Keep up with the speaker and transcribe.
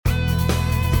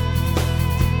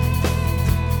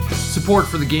Support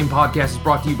for the Game Podcast is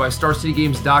brought to you by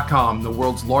StarCityGames.com, the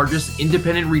world's largest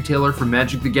independent retailer for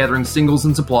Magic the Gathering singles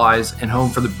and supplies, and home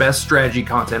for the best strategy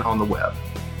content on the web.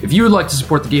 If you would like to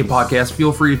support the Game Podcast,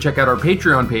 feel free to check out our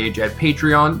Patreon page at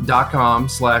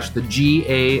patreon.com/the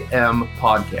GAM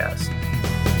Podcast.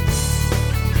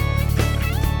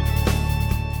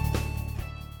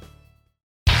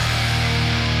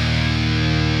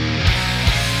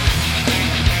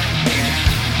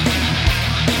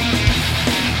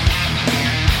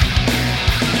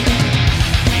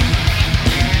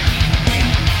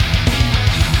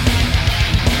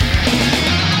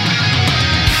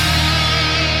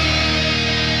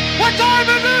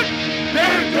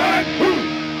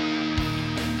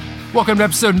 Welcome to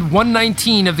episode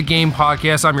 119 of the Game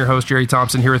Podcast. I'm your host, Jerry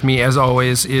Thompson. Here with me, as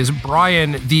always, is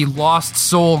Brian, the lost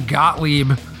soul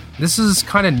Gottlieb. This is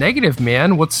kind of negative,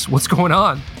 man. What's going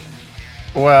on?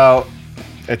 Well,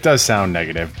 it does sound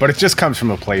negative, but it just comes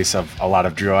from a place of a lot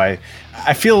of joy.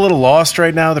 I feel a little lost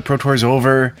right now. The Pro Tour's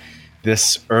over.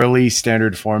 This early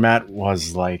standard format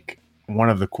was like one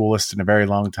of the coolest in a very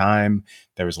long time.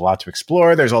 There was a lot to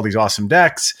explore. There's all these awesome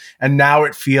decks. And now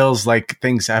it feels like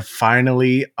things have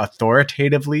finally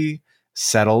authoritatively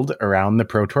settled around the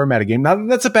Pro Tour metagame. Not that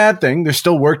that's a bad thing. There's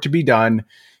still work to be done.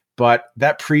 But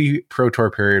that pre-Pro Tour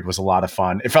period was a lot of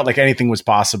fun. It felt like anything was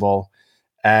possible.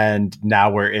 And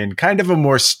now we're in kind of a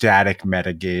more static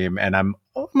metagame. And I'm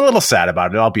a little sad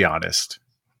about it, I'll be honest.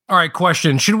 All right,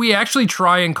 question. Should we actually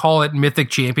try and call it Mythic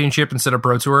Championship instead of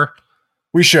Pro Tour?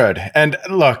 We should. And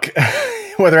look,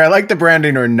 whether I like the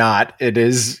branding or not, it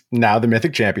is now the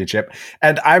Mythic Championship.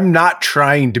 And I'm not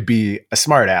trying to be a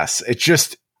smartass.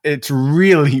 It's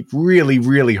really, really,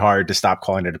 really hard to stop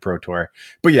calling it a Pro Tour.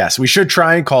 But yes, we should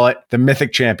try and call it the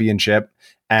Mythic Championship.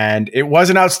 And it was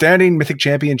an outstanding Mythic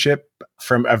Championship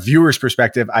from a viewer's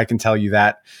perspective. I can tell you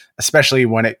that, especially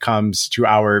when it comes to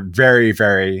our very,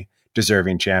 very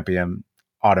deserving champion,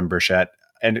 Autumn Burchett.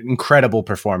 An incredible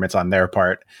performance on their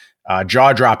part.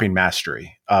 Jaw-dropping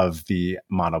mastery of the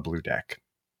mono blue deck.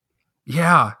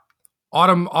 Yeah,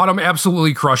 Autumn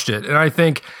absolutely crushed it. And I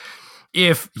think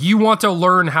if you want to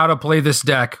learn how to play this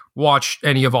deck, watch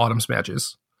any of Autumn's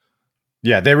matches.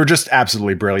 Yeah, they were just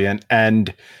absolutely brilliant.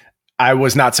 And I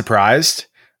was not surprised.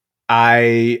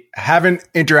 I haven't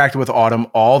interacted with Autumn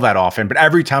all that often, but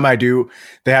every time I do,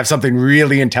 they have something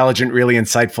really intelligent, really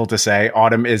insightful to say.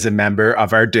 Autumn is a member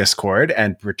of our Discord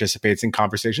and participates in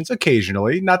conversations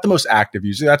occasionally. Not the most active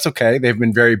user. That's okay. They've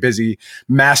been very busy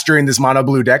mastering this mono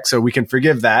blue deck, so we can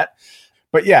forgive that.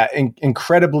 But yeah,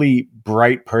 incredibly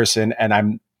bright person, and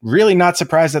I'm really not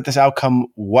surprised at this outcome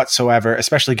whatsoever,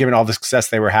 especially given all the success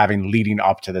they were having leading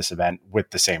up to this event with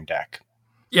the same deck.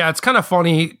 Yeah, it's kind of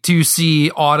funny to see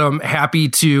Autumn happy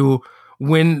to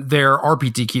win their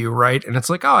RPTQ, right? And it's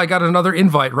like, oh, I got another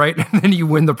invite, right? And then you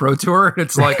win the Pro Tour.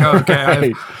 It's like, okay,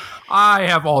 right. I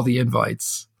have all the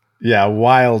invites. Yeah,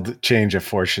 wild change of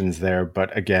fortunes there,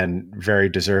 but again, very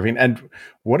deserving. And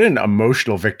what an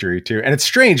emotional victory, too. And it's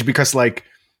strange because, like,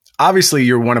 obviously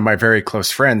you're one of my very close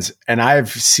friends, and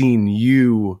I've seen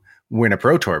you win a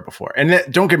Pro Tour before. And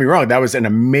don't get me wrong, that was an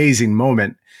amazing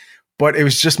moment, but it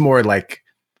was just more like,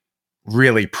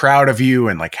 really proud of you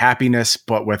and like happiness.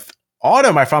 But with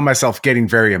Autumn, I found myself getting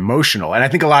very emotional. And I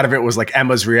think a lot of it was like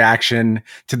Emma's reaction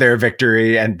to their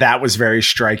victory. And that was very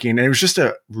striking. And it was just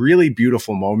a really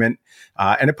beautiful moment.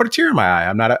 And it put a tear in my eye.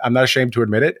 I'm not ashamed to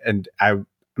admit it. And I'm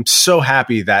so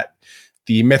happy that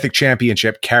the Mythic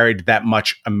Championship carried that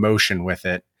much emotion with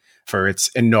it for its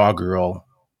inaugural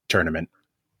tournament.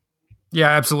 Yeah,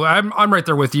 absolutely. I'm right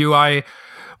there with you. I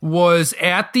was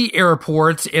at the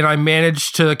airport and I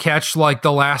managed to catch like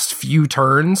the last few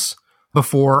turns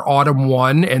before Autumn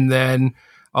won. And then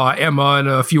Emma and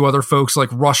a few other folks like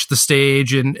rushed the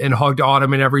stage and hugged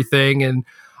Autumn and everything. And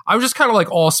I was just kind of like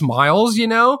all smiles, you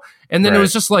know? And then It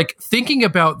was just like thinking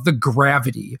about the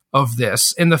gravity of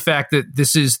this and the fact that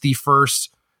this is the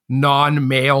first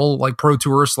non-male like Pro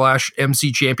Tour /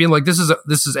 MC champion. Like this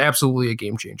is absolutely a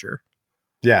game changer.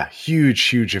 Yeah,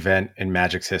 huge event in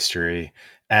Magic's history.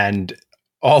 And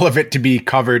all of it to be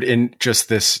covered in just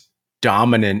this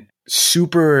dominant,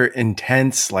 super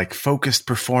intense, like focused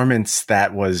performance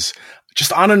that was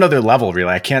just on another level,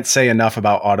 really. I can't say enough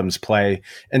about Autumn's play.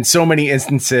 In so many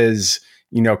instances,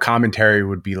 you know, commentary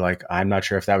would be like, I'm not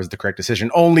sure if that was the correct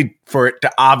decision, only for it to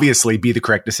obviously be the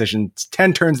correct decision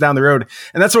 10 turns down the road.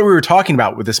 And that's what we were talking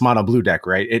about with this mono blue deck,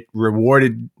 right? It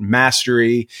rewarded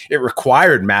mastery. It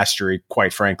required mastery,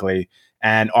 quite frankly.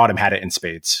 And Autumn had it in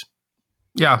spades.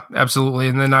 Yeah, absolutely.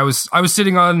 And then I was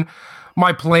sitting on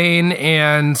my plane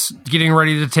and getting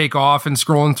ready to take off and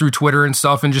scrolling through Twitter and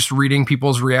stuff and just reading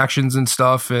people's reactions and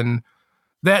stuff. And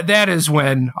That is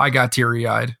when I got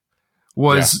teary-eyed.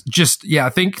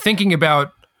 Thinking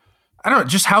about, I don't know,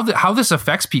 just how this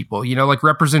affects people. You know, like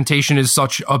representation is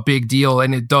such a big deal,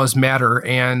 and it does matter.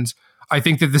 And I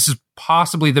think that this is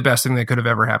possibly the best thing that could have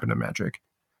ever happened to Magic.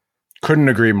 Couldn't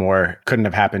agree more. Couldn't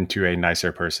have happened to a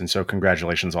nicer person. So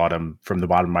congratulations, Autumn, from the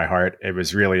bottom of my heart. It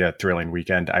was really a thrilling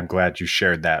weekend. I'm glad you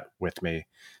shared that with me.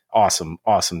 Awesome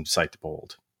sight to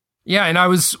behold. Yeah, and I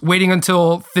was waiting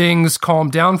until things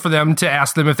calmed down for them to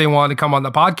ask them if they wanted to come on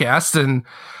the podcast. And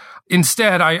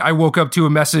instead, I woke up to a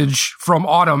message from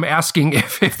Autumn asking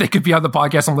if they could be on the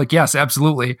podcast. I'm like, yes,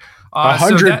 absolutely.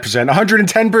 100%,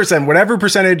 110%, whatever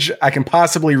percentage I can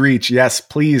possibly reach. Yes,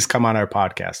 please come on our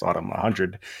podcast, Autumn.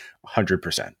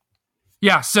 100%.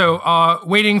 Yeah, so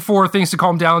waiting for things to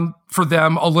calm down for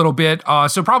them a little bit.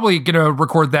 So probably going to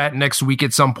record that next week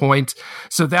at some point.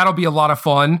 So that'll be a lot of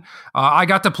fun. I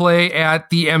got to play at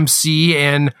the MC,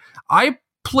 and I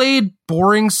played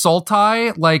boring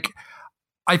Sultai. Like,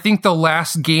 I think the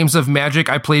last games of Magic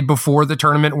I played before the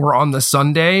tournament were on the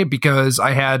Sunday because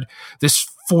I had this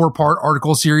 4-part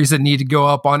article series that needed to go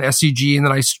up on SCG, and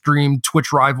then I streamed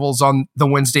Twitch Rivals on the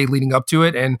Wednesday leading up to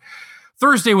it. And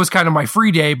Thursday was kind of my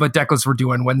free day, but Deckless were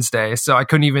due on Wednesday, so I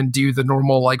couldn't even do the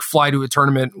normal like fly to a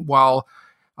tournament while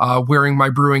wearing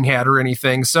my brewing hat or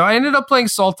anything. So I ended up playing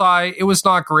Sultai. It was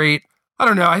not great. I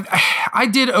don't know. I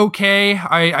did okay.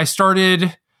 I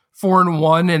started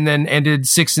 4-1 and then ended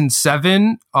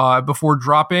 6-7 before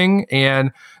dropping.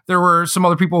 And there were some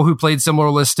other people who played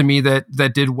similar lists to me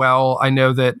that did well. I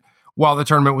know that while the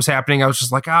tournament was happening, I was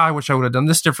just like, I wish I would have done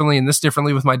this differently and this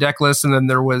differently with my deck list. And then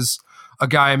there was a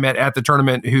guy I met at the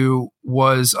tournament who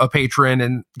was a patron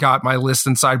and got my list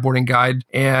and sideboarding guide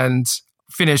and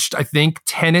finished, I think,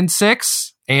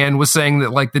 10-6 and was saying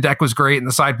that like the deck was great and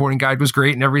the sideboarding guide was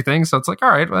great and everything. So it's like, all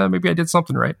right, well, maybe I did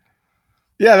something right.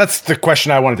 Yeah, that's the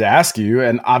question I wanted to ask you.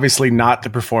 And obviously not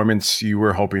the performance you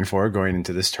were hoping for going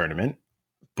into this tournament.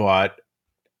 But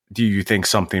do you think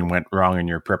something went wrong in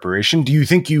your preparation? Do you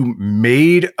think you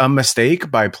made a mistake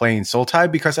by playing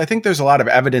Sultai? Because I think there's a lot of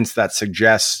evidence that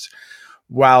suggests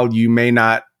while you may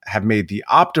not have made the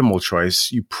optimal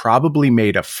choice, you probably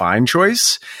made a fine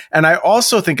choice. And I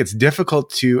also think it's difficult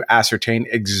to ascertain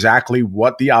exactly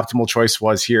what the optimal choice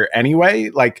was here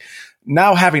anyway. Like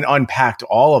now having unpacked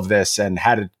all of this and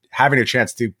having a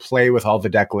chance to play with all the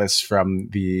deck lists from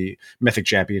the Mythic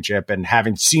Championship and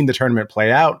having seen the tournament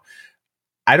play out,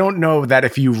 I don't know that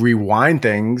if you rewind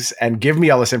things and give me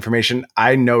all this information,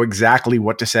 I know exactly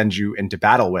what to send you into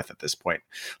battle with at this point.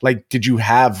 Like, did you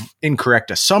have incorrect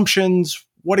assumptions?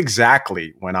 What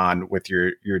exactly went on with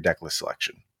your deck list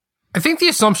selection? I think the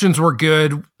assumptions were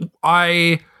good.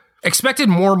 I expected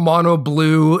more mono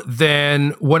blue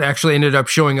than what actually ended up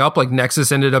showing up. Like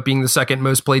Nexus ended up being the second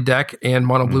most played deck and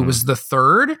mono blue was the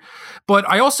third. But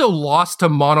I also lost to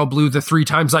mono blue the 3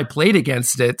 times I played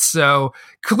against it. So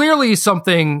clearly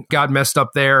something got messed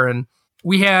up there. And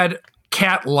we had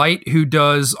Cat Light, who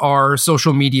does our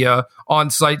social media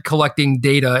on site collecting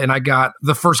data. And I got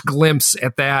the first glimpse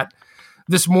at that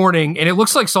this morning. And it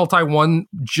looks like Sultai won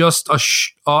just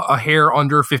a hair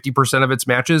under 50% of its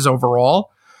matches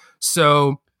overall.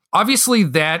 So obviously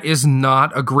that is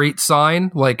not a great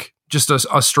sign. Like just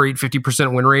a straight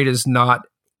 50% win rate is not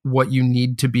what you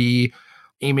need to be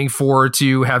aiming for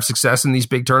to have success in these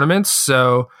big tournaments.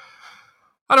 So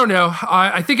I don't know.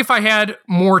 I think if I had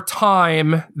more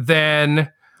time,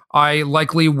 then I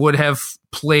likely would have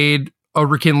played a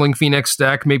Rekindling Phoenix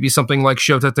deck, maybe something like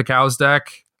Shota Takau's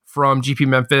deck from GP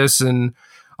Memphis. And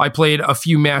I played a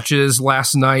few matches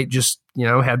last night, just,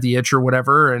 had the itch or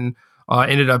whatever. And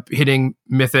ended up hitting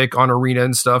Mythic on Arena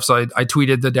and stuff. So I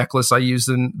tweeted the deck list I used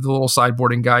in the little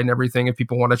sideboarding guide and everything if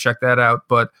people want to check that out.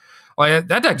 But that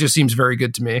deck just seems very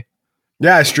good to me.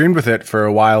 Yeah, I streamed with it for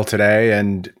a while today.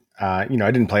 And, I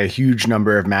didn't play a huge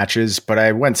number of matches, but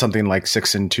I went something like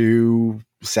 6-2,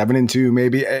 7-2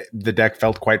 maybe. The deck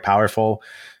felt quite powerful.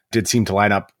 Did seem to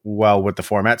line up well with the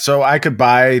format. So I could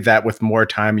buy that with more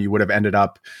time, you would have ended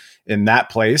up in that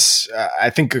place. I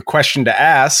think a question to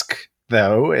ask,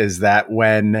 though, is that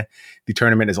when the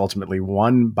tournament is ultimately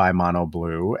won by mono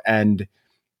blue, and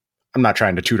I'm not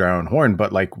trying to toot our own horn,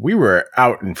 but like we were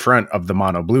out in front of the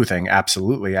mono blue thing.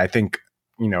 Absolutely. I think,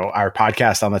 our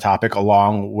podcast on the topic,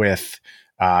 along with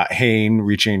Hayne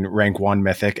reaching rank 1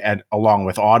 Mythic and along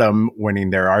with Autumn winning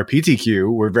their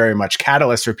RPTQ, were very much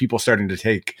catalysts for people starting to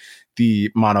take the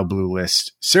mono blue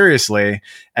list seriously.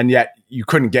 And yet you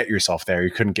couldn't get yourself there. You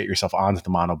couldn't get yourself onto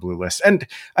the mono blue list. And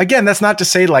again, that's not to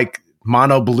say like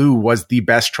mono blue was the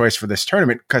best choice for this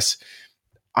tournament, because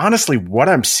honestly, what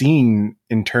I'm seeing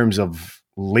in terms of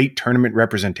late tournament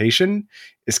representation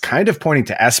is kind of pointing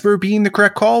to Esper being the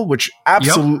correct call, which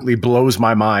absolutely blows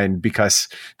my mind because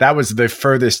that was the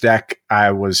furthest deck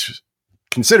I was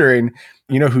considering.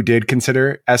 You know who did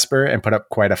consider Esper and put up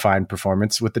quite a fine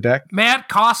performance with the deck? Matt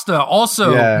Costa.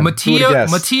 Also,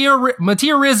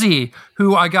 Mattia Rizzi,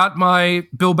 who I got my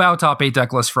Bilbao top 8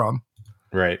 deck list from.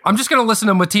 Right. I'm just going to listen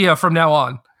to Mattia from now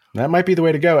on. That might be the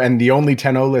way to go. And the only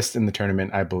 10-0 list in the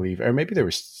tournament, I believe, or maybe there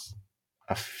was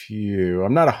a few.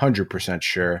 I'm not 100%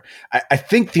 sure. I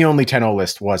think the only 10-0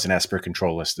 list was an Esper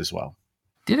control list as well.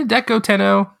 Did a deck go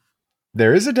 10-0?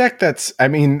 There is a deck that's, I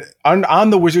mean, on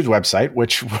the Wizards website,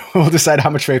 which we'll decide how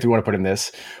much faith we want to put in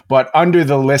this, but under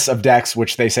the list of decks,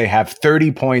 which they say have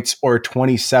 30 points or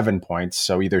 27 points,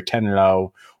 so either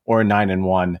 10-0 or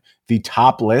 9-1, the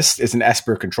top list is an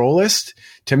Esper control list.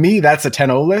 To me, that's a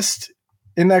 10-0 list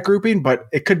in that grouping, but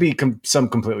it could be some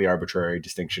completely arbitrary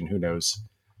distinction. Who knows?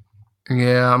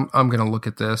 Yeah, I'm going to look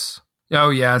at this. Oh,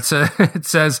 yeah, it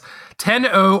says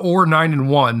 10-0 or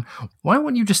 9-1. Why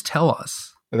wouldn't you just tell us?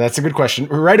 That's a good question.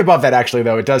 Right above that, actually,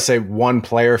 though, it does say one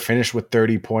player finished with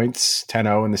 30 points,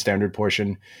 10-0 in the standard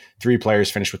portion. 3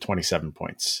 players finished with 27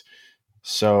 points.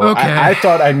 So okay. I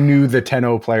thought I knew the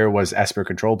 10-0 player was Esper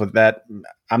control, but that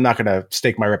I'm not going to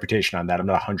stake my reputation on that. I'm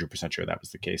not 100% sure that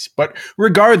was the case. But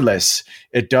regardless,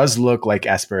 it does look like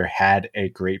Esper had a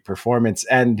great performance.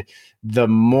 And the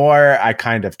more I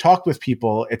kind of talked with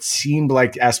people, it seemed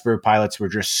like Esper pilots were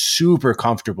just super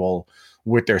comfortable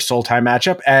with their Sultai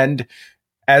matchup. And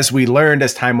as we learned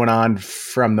as time went on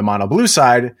from the mono blue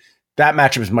side, that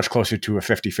matchup is much closer to a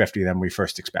 50-50 than we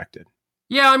first expected.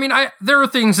 Yeah, I mean, there are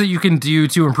things that you can do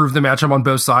to improve the matchup on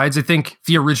both sides. I think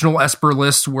the original Esper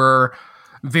lists were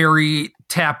very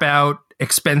tap out,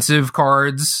 expensive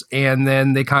cards, and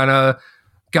then they kind of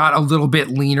got a little bit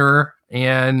leaner.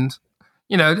 And,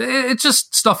 you know, it's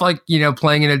just stuff like, you know,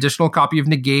 playing an additional copy of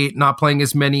Negate, not playing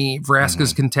as many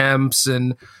Vraska's Contempts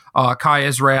and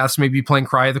Kaya's Wraths, maybe playing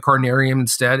Cry of the Carnarium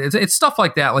instead. It's stuff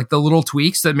like that, like the little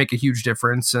tweaks that make a huge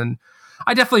difference. And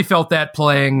I definitely felt that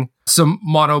playing some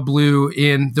mono blue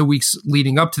in the weeks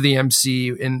leading up to the MC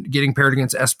and getting paired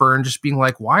against Esper and just being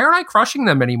like, why aren't I crushing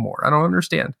them anymore? I don't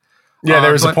understand. Yeah,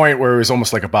 there was a point where it was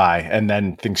almost like a buy, and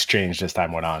then things changed as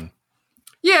time went on.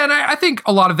 Yeah, and I think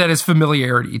a lot of that is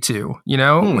familiarity too. You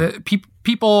know,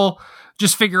 people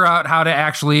just figure out how to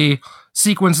actually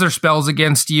sequence their spells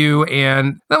against you,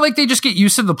 and like they just get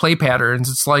used to the play patterns.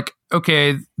 It's like,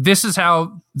 okay, this is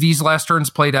how these last turns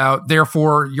played out,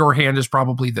 therefore your hand is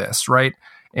probably this, right?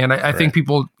 And I think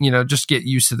people, you know, just get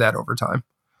used to that over time.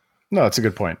 No, that's a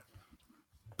good point.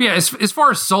 But yeah, as far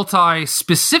as Sultai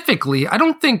specifically, I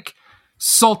don't think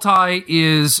Sultai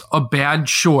is a bad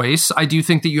choice. I do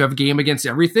think that you have a game against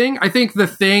everything. I think the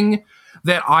thing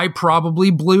that I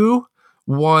probably blew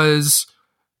was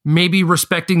maybe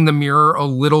respecting the mirror a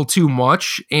little too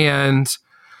much. And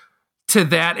to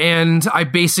that end, I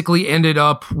basically ended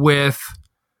up with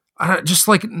just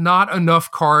like not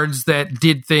enough cards that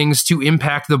did things to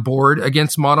impact the board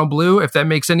against mono blue, if that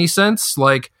makes any sense.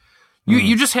 Like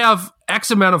you just have X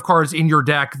amount of cards in your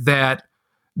deck that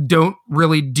don't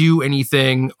really do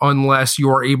anything unless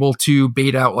you're able to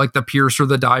bait out like the Pierce or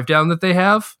the Dive Down that they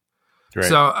have. Right.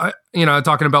 So, you know,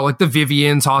 talking about like the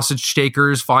Vivians, Hostage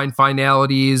Takers, Fine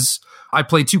Finalities. I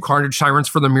played 2 Carnage Tyrants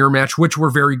for the mirror match, which were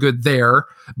very good there,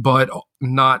 but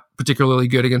not particularly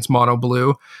good against mono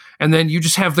blue. And then you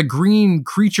just have the green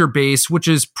creature base, which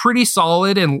is pretty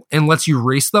solid and lets you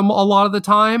race them a lot of the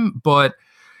time. But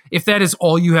if that is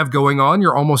all you have going on,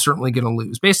 you're almost certainly going to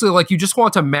lose. Basically, like you just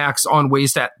want to max on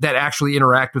ways that actually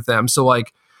interact with them. So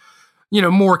like, you know,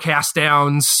 more cast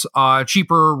downs,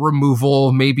 cheaper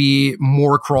removal, maybe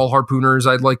more Crawl Harpooners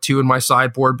I'd like to in my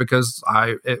sideboard because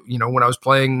when I was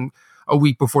playing a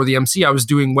week before the MC, I was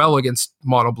doing well against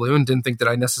mono blue and didn't think that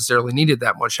I necessarily needed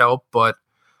that much help. But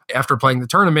after playing the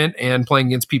tournament and playing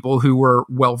against people who were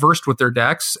well-versed with their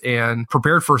decks and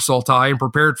prepared for Sultai and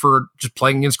prepared for just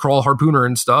playing against Crawl Harpooner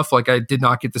and stuff, like I did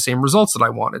not get the same results that I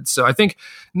wanted. So I think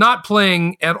not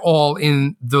playing at all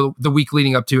in the week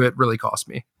leading up to it really cost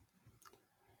me.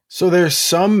 So there's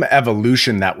some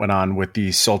evolution that went on with the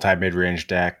Sultai mid-range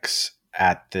decks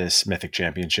at this Mythic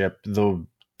Championship. The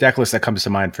deck list that comes to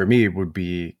mind for me would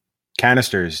be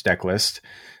Canister's deck list,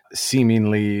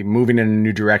 seemingly moving in a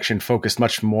new direction, focused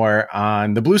much more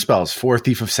on the blue spells. 4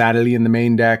 Thief of Sanity in the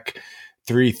main deck,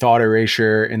 3 Thought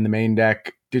Erasure in the main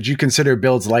deck. Did you consider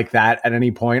builds like that at any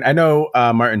point? I know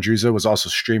Martin Druza was also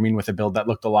streaming with a build that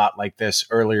looked a lot like this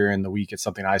earlier in the week. It's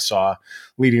something I saw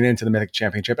leading into the Mythic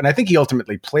Championship. And I think he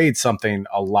ultimately played something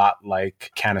a lot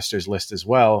like Canister's list as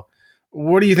well.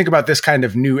 What do you think about this kind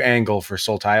of new angle for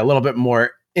Sultai? A little bit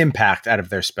more impact out of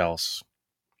their spells.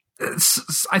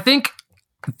 I think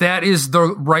that is the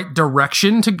right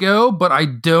direction to go, but I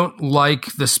don't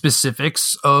like the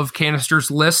specifics of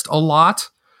Canister's list a lot.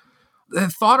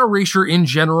 Thought Erasure in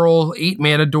general, 8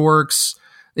 mana dorks.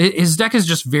 His deck is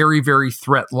just very, very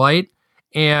threat light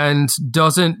and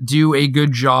doesn't do a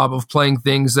good job of playing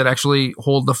things that actually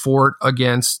hold the fort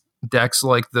against decks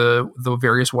like the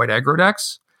various white aggro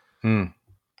decks.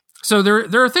 So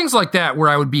there are things like that where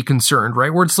I would be concerned,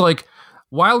 right? Where it's like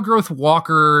Wild Growth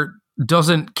Walker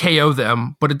doesn't KO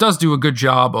them, but it does do a good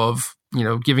job of,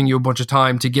 giving you a bunch of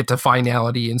time to get to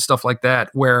finality and stuff like that,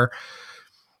 where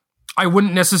I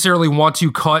wouldn't necessarily want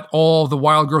to cut all the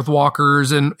Wild Growth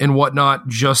Walkers and whatnot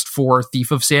just for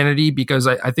Thief of Sanity, because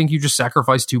I think you just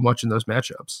sacrifice too much in those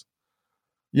matchups.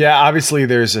 Yeah, obviously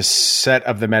there's a set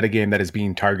of the metagame that is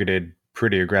being targeted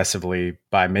pretty aggressively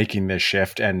by making this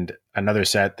shift, and another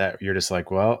set that you're just like,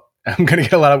 well, I'm going to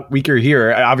get a lot weaker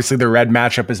here. Obviously, the red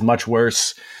matchup is much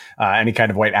worse. Any kind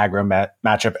of white aggro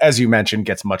matchup, as you mentioned,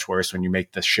 gets much worse when you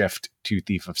make the shift to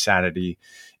Thief of Sanity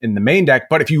in the main deck.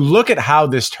 But if you look at how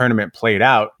this tournament played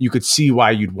out, you could see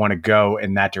why you'd want to go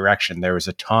in that direction. There was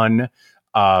a ton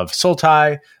of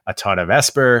Sultai, a ton of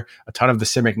Esper, a ton of the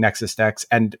Simic Nexus decks,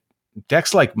 and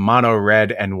decks like Mono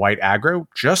Red and White Aggro,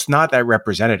 just not that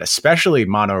represented, especially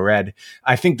Mono Red.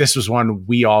 I think this was one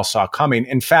we all saw coming.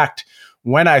 In fact,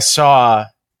 when I saw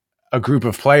a group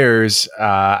of players,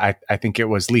 I think it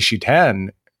was Li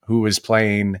Shitan, who was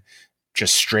playing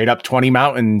just straight up 20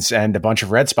 mountains and a bunch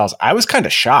of red spells, I was kind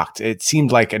of shocked. It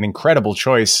seemed like an incredible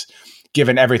choice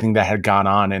given everything that had gone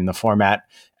on in the format.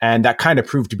 And that kind of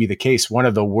proved to be the case. One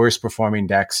of the worst performing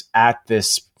decks at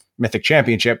this Mythic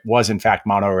Championship was in fact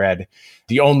Mono Red.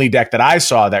 The only deck that I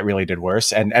saw that really did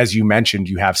worse. And as you mentioned,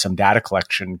 you have some data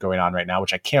collection going on right now,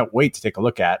 which I can't wait to take a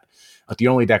look at. But the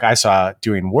only deck I saw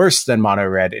doing worse than Mono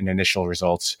Red in initial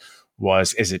results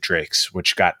was Izzet Drakes,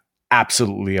 which got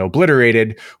absolutely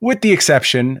obliterated, with the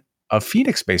exception of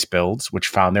Phoenix-based builds, which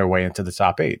found their way into the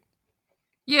top 8.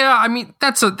 Yeah, I mean,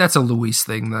 that's a Luis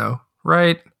thing, though,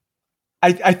 right?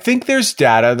 I think there's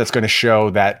data that's going to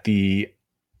show that the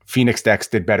Phoenix decks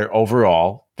did better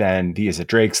overall than the Izzet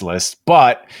Drakes list,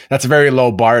 but that's a very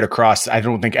low bar to cross. I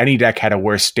don't think any deck had a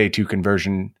worse day 2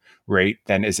 conversion rate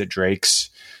than Izzet Drakes.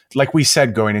 Like we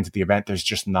said going into the event, there's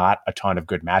just not a ton of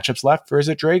good matchups left for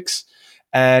Izzet Drakes.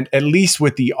 And at least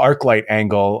with the Arclight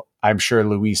angle, I'm sure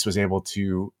Luis was able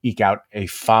to eke out a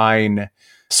fine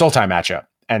Sultai matchup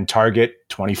and target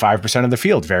 25% of the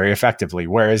field very effectively.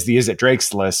 Whereas the Izzet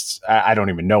Drakes lists, I don't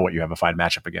even know what you have a fine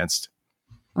matchup against.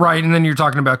 Right, and then you're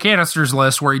talking about Canister's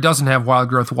list where he doesn't have Wild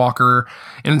Growth Walker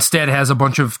and instead has a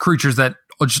bunch of creatures that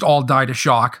just all die to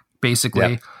shock,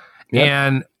 basically. Yep.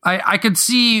 And I could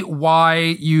see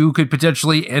why you could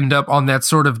potentially end up on that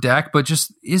sort of deck, but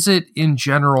just Izzet in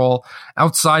general,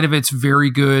 outside of its very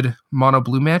good mono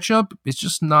blue matchup, it's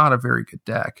just not a very good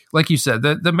deck. Like you said,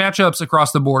 the matchups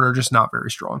across the board are just not very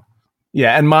strong.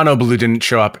 Yeah, and mono blue didn't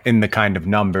show up in the kind of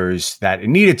numbers that it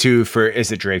needed to for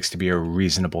Izzet Drakes to be a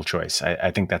reasonable choice.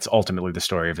 I think that's ultimately the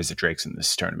story of Izzet Drakes in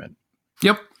this tournament.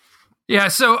 Yep. Yeah,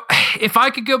 so if I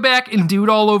could go back and do it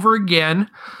all over again,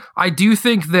 I do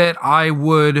think that I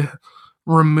would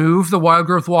remove the Wild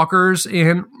Growth Walkers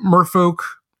and Merfolk,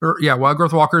 Wild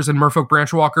Growth Walkers and Merfolk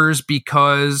Branch Walkers,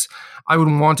 because I would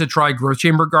want to try Growth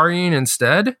Chamber Guardian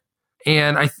instead.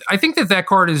 And I think that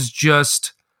card is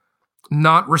just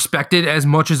not respected as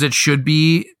much as it should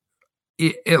be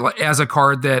as a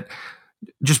card that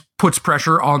just puts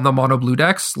pressure on the mono blue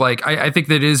decks. Like I think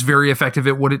that it is very effective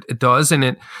at what it does,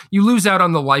 and you lose out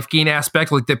on the life gain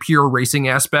aspect, like the pure racing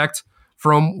aspect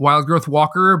from Wild Growth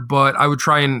Walker, but I would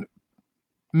try and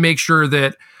make sure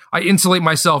that I insulate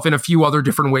myself in a few other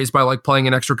different ways by like playing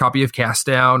an extra copy of Cast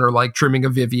Down or like trimming a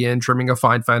Vivian, trimming a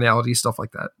Find Finality, stuff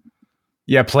like that.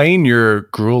 Yeah, playing your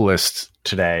Gruul list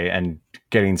today and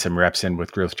getting some reps in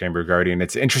with Growth Chamber Guardian,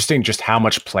 it's interesting just how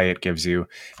much play it gives you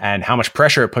and how much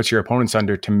pressure it puts your opponents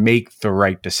under to make the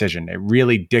right decision. It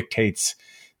really dictates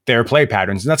their play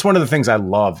patterns. And that's one of the things I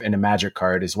love in a Magic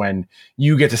card is when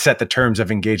you get to set the terms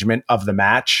of engagement of the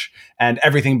match and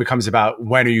everything becomes about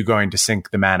when are you going to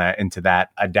sink the mana into that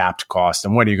adapt cost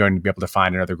and when are you going to be able to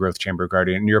find another Growth Chamber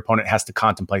Guardian. And your opponent has to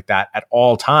contemplate that at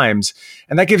all times.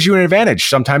 And that gives you an advantage.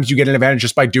 Sometimes you get an advantage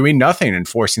just by doing nothing and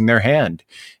forcing their hand,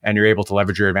 and you're able to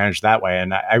leverage your advantage that way.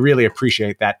 And I really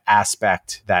appreciate that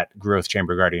aspect that Growth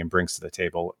Chamber Guardian brings to the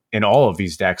table in all of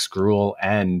these decks, Gruul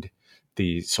and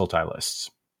the Sultai lists.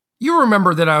 You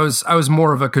remember that I was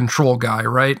more of a control guy,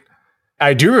 right?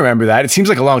 I do remember that. It seems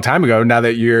like a long time ago now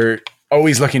that you're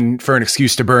always looking for an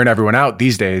excuse to burn everyone out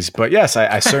these days. But yes,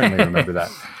 I certainly remember that.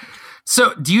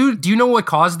 So do you know what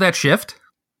caused that shift?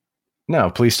 No,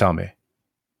 please tell me.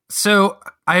 So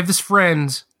I have this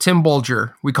friend, Tim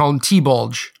Bulger. We call him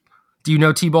T-Bulge. Do you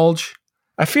know T-Bulge?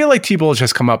 I feel like T-Bulge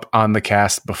has come up on the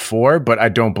cast before, but I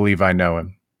don't believe I know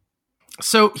him.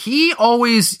 So he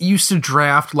always used to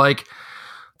draft like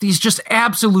these just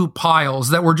absolute piles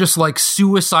that were just like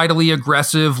suicidally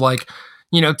aggressive, like,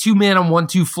 2 mana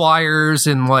 1/2 flyers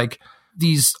and like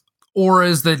these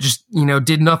auras that just,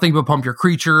 did nothing but pump your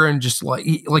creature, and just like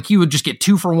he would just get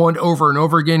 2 for 1 over and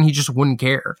over again. He just wouldn't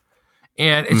care.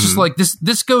 And it's just like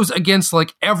this goes against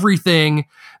like everything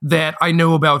that I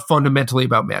know about fundamentally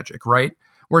about Magic, right?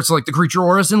 Where it's like the creature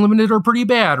auras in limited are pretty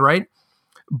bad, right?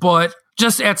 But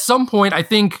just at some point, I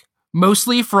think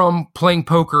mostly from playing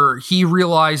poker, he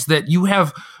realized that you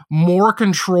have more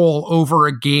control over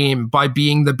a game by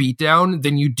being the beatdown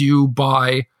than you do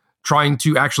by trying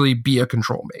to actually be a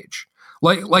control mage.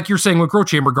 Like you're saying with Growth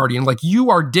Chamber Guardian, like you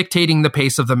are dictating the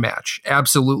pace of the match.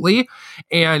 Absolutely.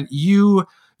 And you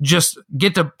just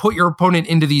get to put your opponent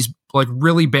into these like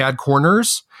really bad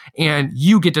corners, and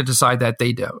you get to decide that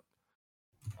they don't.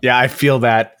 Yeah, I feel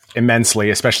that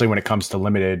immensely, especially when it comes to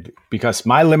limited, because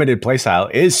my limited playstyle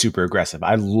is super aggressive.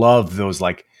 I love those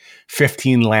like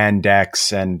 15 land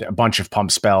decks and a bunch of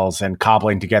pump spells and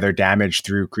cobbling together damage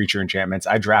through creature enchantments.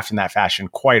 I draft in that fashion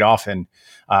quite often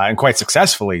and quite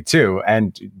successfully too.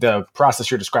 And the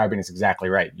process you're describing is exactly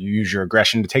right. You use your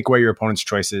aggression to take away your opponent's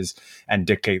choices and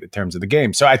dictate the terms of the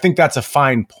game. So I think that's a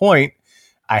fine point.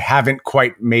 I haven't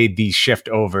quite made the shift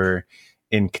over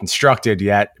in Constructed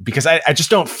yet, because I just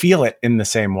don't feel it in the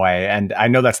same way. And I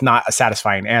know that's not a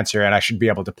satisfying answer, and I should be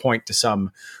able to point to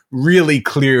some really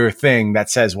clear thing that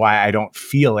says why I don't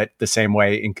feel it the same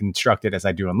way in Constructed as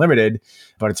I do in Limited.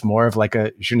 But it's more of like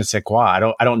a je ne sais quoi.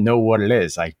 I don't know what it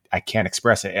is. I can't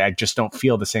express it. I just don't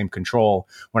feel the same control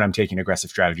when I'm taking aggressive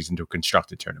strategies into a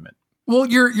Constructed tournament. Well,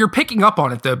 you're picking up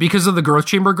on it though, because of the Growth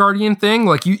Chamber Guardian thing.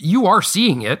 Like you are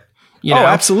seeing it. Oh,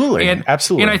 absolutely.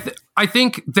 Absolutely. And I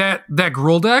think that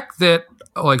Gruul deck that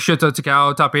like Shota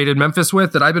Takao top 8 in Memphis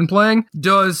with that I've been playing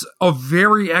does a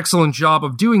very excellent job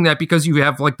of doing that, because you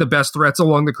have like the best threats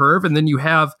along the curve, and then you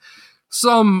have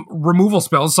some removal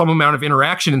spells, some amount of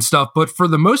interaction and stuff. But for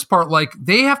the most part, like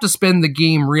they have to spend the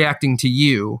game reacting to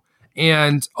you.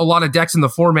 And a lot of decks in the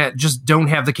format just don't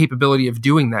have the capability of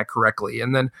doing that correctly.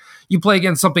 And then you play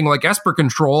against something like Esper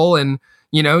Control, and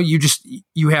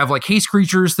you have like haste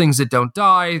creatures, things that don't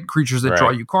die, creatures that draw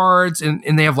you cards,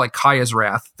 and they have like Kaya's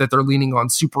Wrath that they're leaning on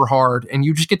super hard, and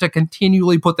you just get to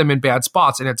continually put them in bad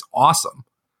spots, and it's awesome.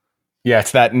 Yeah,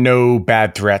 it's that no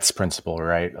bad threats principle,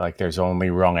 right? Like there's only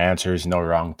wrong answers, no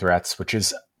wrong threats, which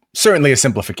is certainly a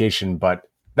simplification, but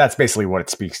that's basically what it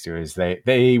speaks to, is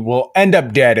they will end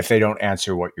up dead if they don't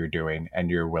answer what you're doing, and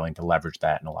you're willing to leverage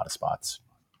that in a lot of spots.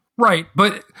 Right,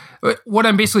 but what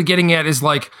I'm basically getting at is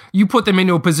like you put them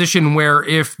into a position where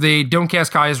if they don't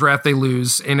cast Kaya's Wrath, they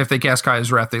lose, and if they cast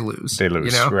Kaya's Wrath, they lose.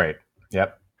 Right.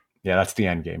 Yep. Yeah, that's the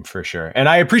end game for sure. And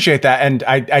I appreciate that, and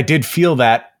I did feel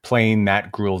that playing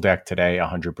that Gruul deck today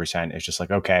 100%. It's just like,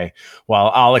 okay,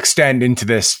 well, I'll extend into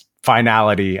this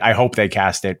finality. I hope they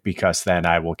cast it, because then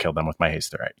I will kill them with my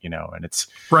haste threat, and it's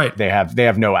right. They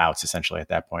have no outs essentially at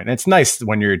that point. And it's nice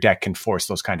when your deck can force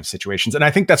those kind of situations. And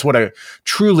I think that's what a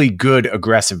truly good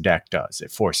aggressive deck does. It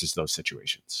forces those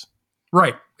situations.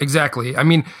 Right. Exactly. I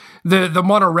mean, the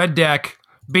mono red deck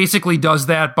basically does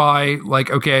that by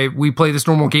like, okay, we play this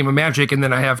normal game of Magic, and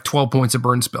then I have 12 points of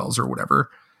burn spells or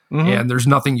whatever. And there's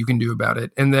nothing you can do about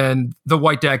it. And then the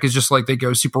white deck is just like they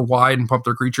go super wide and pump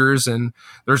their creatures, and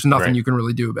there's nothing you can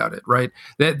really do about it, right?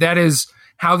 That is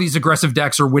how these aggressive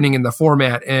decks are winning in the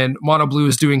format. And Mono Blue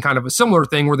is doing kind of a similar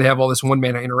thing where they have all this 1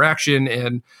 mana interaction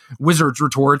and Wizard's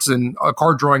Retorts and a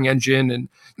card drawing engine, and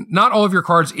not all of your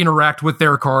cards interact with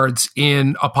their cards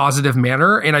in a positive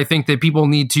manner. And I think that people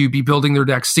need to be building their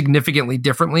decks significantly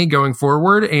differently going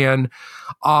forward. And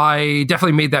I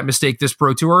definitely made that mistake this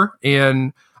Pro Tour,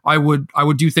 and I would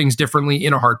do things differently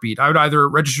in a heartbeat. I would either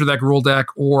register that Gruul deck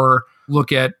or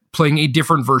look at playing a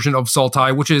different version of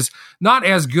Sultai, which is not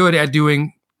as good at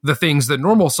doing the things that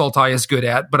normal Sultai is good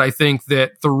at, but I think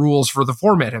that the rules for the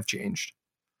format have changed.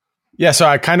 Yeah, so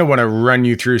I kind of want to run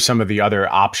you through some of the other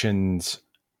options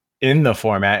in the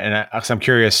format, and I'm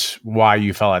curious why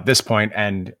you fell at this point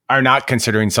and are not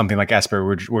considering something like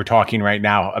Esper. We're talking right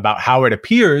now about how it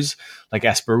appears like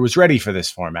Esper was ready for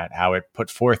this format, how it put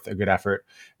forth a good effort.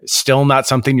 Still not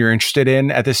something you're interested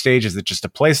in at this stage? Is it just a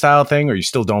playstyle thing, or you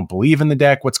still don't believe in the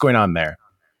deck? What's going on there?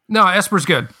 No, Esper's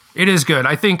good. It is good.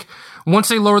 I think once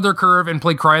they lowered their curve and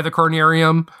played Cry of the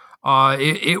Carnarium,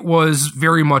 it was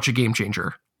very much a game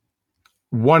changer.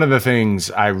 One of the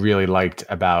things I really liked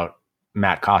about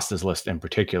Matt Costa's list in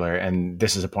particular. And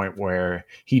this is a point where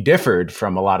he differed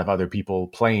from a lot of other people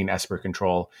playing Esper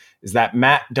Control, is that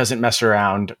Matt doesn't mess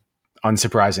around,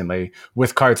 unsurprisingly,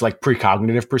 with cards like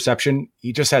Precognitive Perception.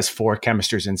 He just has 4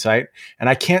 Chemist's Insight. And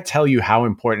I can't tell you how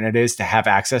important it is to have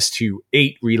access to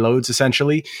 8 reloads,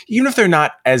 essentially, even if they're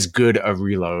not as good a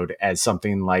reload as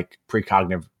something like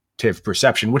Precognitive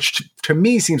Perception, which to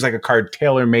me seems like a card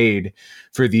tailor-made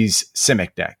for these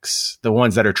Simic decks, the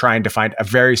ones that are trying to find a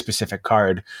very specific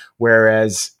card.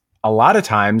 Whereas a lot of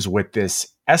times with this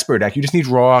Esper deck, you just need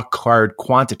raw card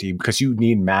quantity because you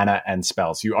need mana and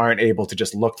spells. You aren't able to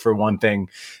just look for one thing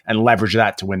and leverage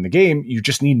that to win the game. You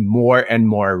just need more and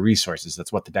more resources.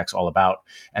 That's what the deck's all about.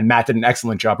 And Matt did an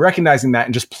excellent job recognizing that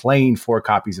and just playing 4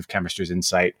 copies of Chemist's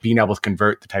Insight, being able to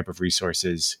convert the type of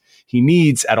resources he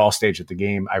needs at all stages of the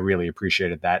game. I really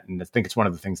appreciated that. And I think it's one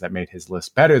of the things that made his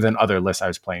list better than other lists I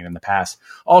was playing in the past.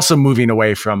 Also moving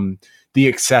away from the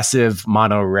excessive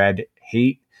mono red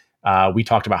hate. We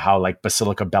talked about how like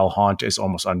Basilica Bellhaunt is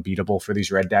almost unbeatable for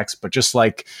these red decks, but just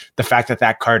like the fact that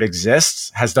that card exists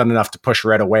has done enough to push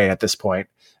red away at this point.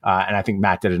 And I think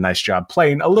Matt did a nice job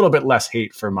playing a little bit less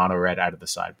hate for mono red out of the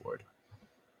sideboard.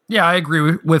 Yeah, I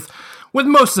agree with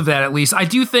most of that, at least. I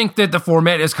do think that the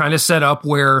format is kind of set up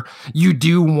where you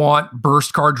do want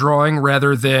burst card drawing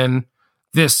rather than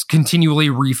this continually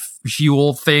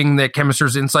refuel thing that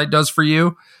Chemist's Insight does for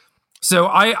you. So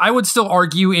I would still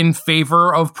argue in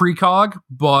favor of precog,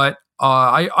 but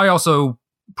I also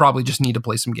probably just need to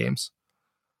play some games.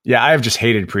 Yeah, I have just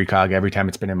hated precog every time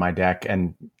it's been in my deck.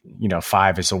 And,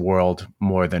 5 is a world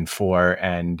more than 4.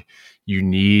 And you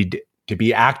need to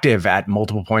be active at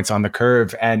multiple points on the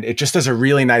curve. And it just does a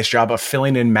really nice job of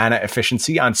filling in mana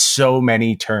efficiency on so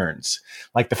many turns.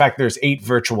 Like the fact that there's 8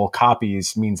 virtual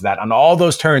copies means that on all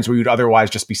those turns where you'd otherwise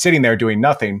just be sitting there doing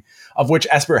nothing, of which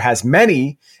Esper has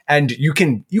many, and you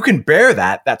can bear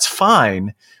that, that's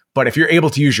fine. But if you're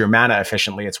able to use your mana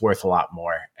efficiently, it's worth a lot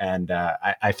more. And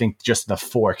I think just the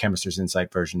 4 Chemist's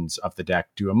Insight versions of the deck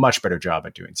do a much better job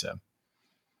at doing so.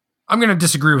 I'm going to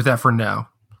disagree with that for now.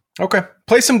 Okay.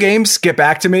 Play some games, get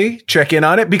back to me, check in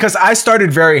on it, because I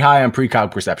started very high on Precog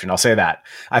Perception. I'll say that.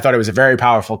 I thought it was a very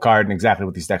powerful card and exactly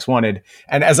what these decks wanted.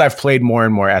 And as I've played more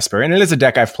and more Esper, and it is a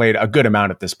deck I've played a good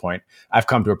amount at this point, I've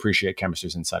come to appreciate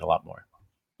Chemist's Insight a lot more.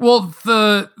 Well,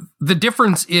 the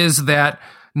difference is that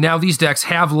now these decks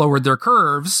have lowered their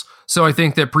curves, so I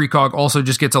think that Precog also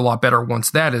just gets a lot better once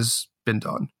that has been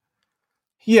done.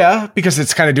 Yeah, because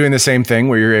it's kind of doing the same thing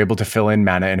where you're able to fill in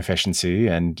mana inefficiency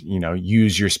and,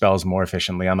 use your spells more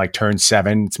efficiently. On like turn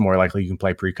 7, it's more likely you can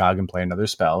play precog and play another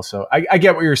spell. So I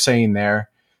get what you're saying there.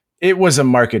 It was a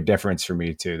market difference for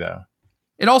me too, though.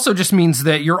 It also just means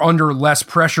that you're under less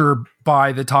pressure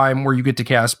by the time where you get to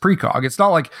cast precog. It's not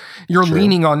like you're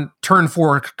leaning on turn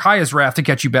 4 Kaya's Wrath to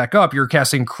catch you back up. You're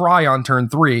casting Cry on turn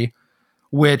 3,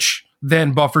 which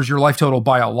then buffers your life total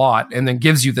by a lot and then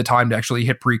gives you the time to actually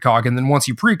hit precog. And then once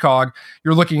you precog,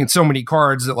 you're looking at so many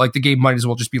cards that like the game might as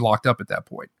well just be locked up at that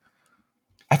point.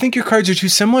 I think your cards are too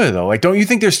similar though. Like, don't you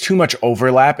think there's too much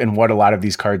overlap in what a lot of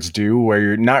these cards do where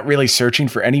you're not really searching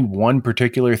for any one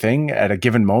particular thing at a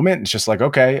given moment? It's just like,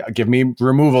 okay, give me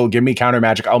removal, give me counter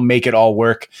magic. I'll make it all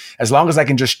work as long as I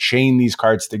can just chain these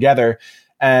cards together.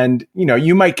 And,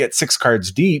 you might get 6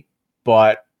 cards deep,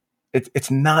 but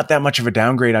it's not that much of a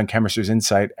downgrade on Chemist's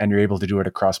Insight, and you're able to do it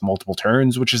across multiple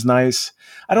turns, which is nice.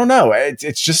 I don't know.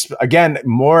 It's just, again,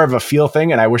 more of a feel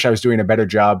thing, and I wish I was doing a better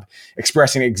job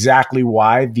expressing exactly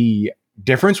why the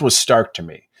difference was stark to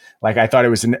me. Like, I thought it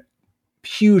was a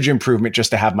huge improvement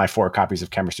just to have my 4 copies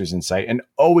of Chemist's Insight and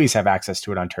always have access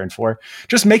to it on turn 4.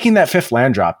 Just making that 5th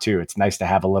land drop, too. It's nice to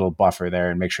have a little buffer there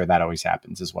and make sure that always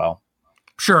happens as well.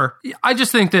 Sure. I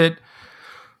just think that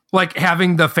like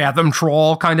having the Fathom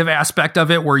Troll kind of aspect of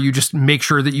it where you just make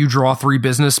sure that you draw 3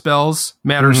 business spells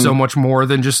matters so much more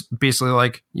than just basically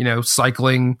like,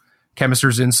 cycling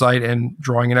Chemist's Insight and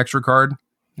drawing an extra card.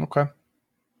 Okay.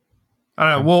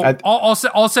 I don't know. Well,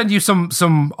 I'll send you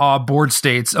some board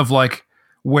states of like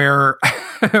where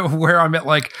where I'm at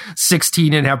like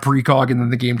 16 and have precog and then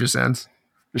the game just ends.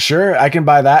 Sure, I can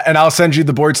buy that. And I'll send you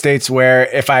the board states where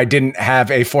if I didn't have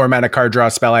a 4-mana card draw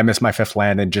spell, I miss my 5th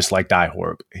land and just like die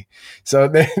horribly. So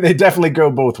they definitely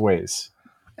go both ways.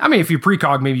 I mean, if you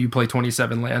precog, maybe you play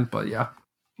 27 land, but yeah.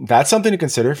 That's something to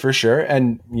consider for sure.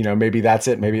 And, maybe that's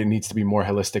it. Maybe it needs to be more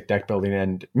holistic deck building.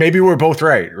 And maybe we're both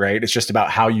right? It's just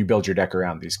about how you build your deck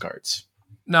around these cards.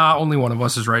 Nah, only one of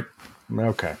us is right.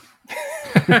 Okay.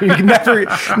 You can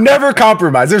never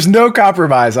compromise. There's no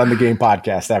compromise on the Game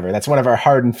Podcast ever. That's one of our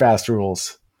hard and fast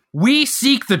rules. We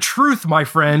seek the truth, my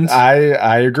friend.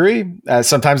 I agree.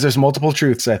 Sometimes there's multiple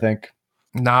truths, I think.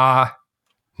 Nah.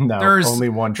 No, there's only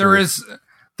one there truth. is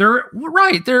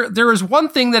there is one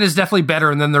thing that is definitely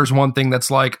better, and then there's one thing that's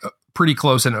like pretty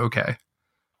close and okay.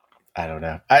 I don't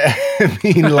know. I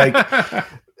mean, like,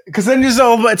 because then it's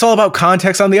all about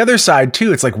context on the other side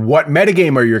too. It's like, what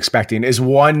metagame are you expecting? Is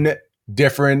one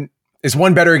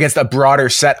better against a broader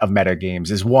set of metagames?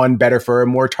 Is one better for a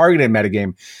more targeted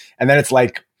metagame? And then it's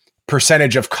like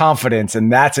percentage of confidence,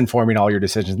 and that's informing all your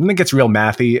decisions. And it gets real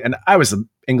mathy. And I was an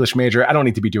English major. I don't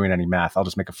need to be doing any math. I'll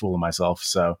just make a fool of myself.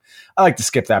 So I like to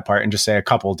skip that part and just say a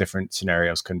couple different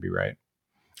scenarios couldn't be right.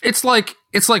 It's like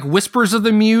Whispers of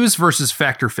the Muse versus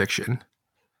Fact or Fiction.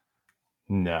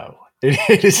 No,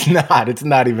 it is not. It's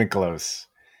not even close.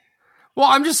 Well,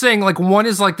 I'm just saying, like, one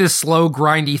is like this slow,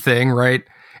 grindy thing, right?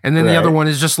 And then the other one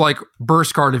is just like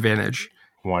burst card advantage.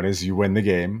 One is you win the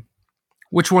game.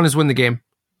 Which one is win the game?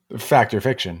 Fact or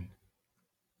Fiction.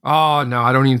 Oh, no,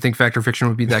 I don't even think Fact or Fiction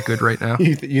would be that good right now.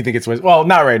 You think it's... Well,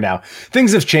 not right now.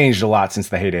 Things have changed a lot since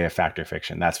the heyday of Fact or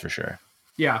Fiction, that's for sure.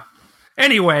 Yeah.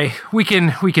 Anyway, we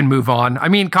can move on. I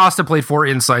mean, Costa played 4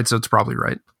 Insight, so it's probably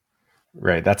right.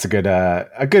 Right. That's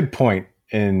a good point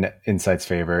in Insight's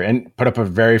favor, and put up a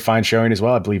very fine showing as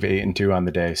well. I believe 8-2 on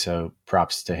the day. So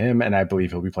props to him. And I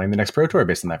believe he'll be playing the next Pro Tour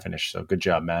based on that finish. So good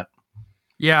job, Matt.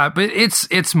 Yeah, but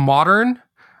it's modern.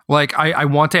 Like, I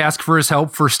want to ask for his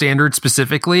help for Standard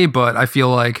specifically, but I feel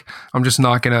like I'm just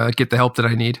not going to get the help that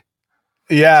I need.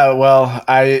 Yeah, well,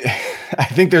 I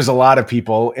think there's a lot of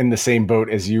people in the same boat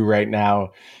as you right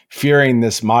now, fearing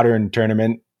this modern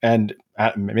tournament. And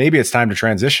maybe it's time to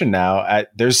transition now.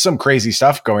 There's some crazy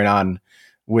stuff going on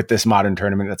with this modern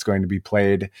tournament that's going to be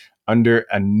played under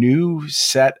a new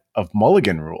set of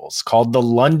mulligan rules called the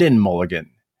London Mulligan.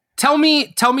 Tell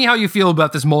me how you feel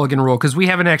about this mulligan rule, because we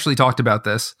haven't actually talked about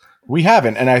this. We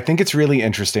haven't, and I think it's really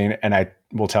interesting, and I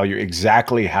will tell you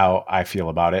exactly how I feel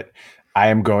about it. I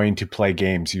am going to play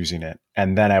games using it,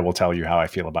 and then I will tell you how I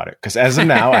feel about it. Because as of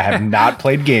now, I have not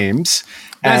played games.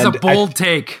 That's a bold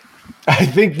take. I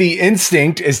think the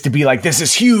instinct is to be like, this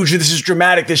is huge, this is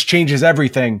dramatic, this changes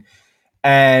everything.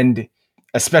 And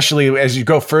especially as you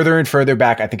go further and further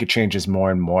back, I think it changes more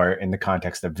and more in the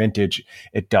context of Vintage.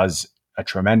 It does a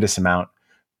tremendous amount,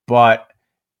 but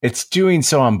it's doing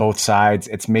so on both sides.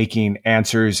 It's making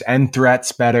answers and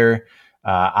threats better.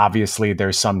 Obviously,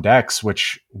 there's some decks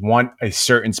which want a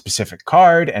certain specific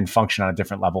card and function on a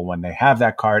different level when they have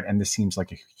that card, and this seems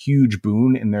like a huge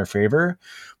boon in their favor.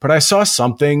 But I saw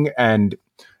something, and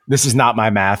this is not my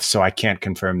math, so I can't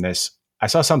confirm this. I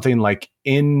saw something like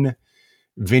in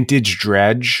Vintage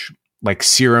Dredge, like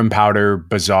Serum Powder,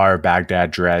 Bazaar,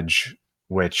 Baghdad Dredge,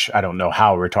 which I don't know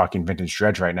how we're talking Vintage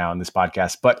Dredge right now in this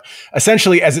podcast, but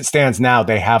essentially as it stands now,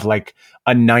 they have like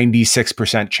a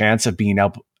 96% chance of being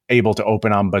able to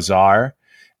open on Bazaar.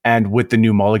 And with the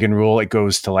new mulligan rule, it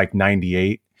goes to like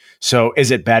 98. So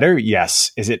is it better?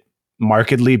 Yes. Is it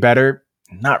markedly better?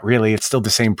 Not really. It's still the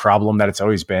same problem that it's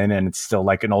always been. And it's still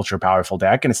like an ultra powerful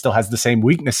deck, and it still has the same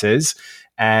weaknesses.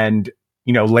 And,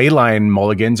 you know, leyline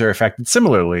mulligans are affected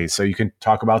similarly. So you can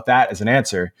talk about that as an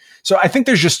answer. So I think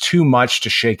there's just too much to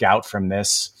shake out from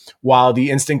this. While the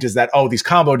instinct is that, oh, these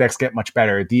combo decks get much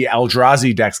better. The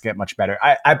Eldrazi decks get much better.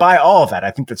 I buy all of that.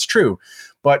 I think that's true.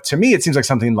 But to me, it seems like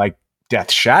something like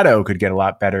Death Shadow could get a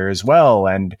lot better as well.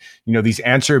 And, you know, these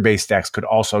answer-based decks could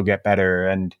also get better.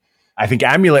 And I think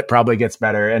Amulet probably gets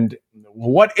better. And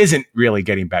what isn't really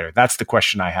getting better? That's the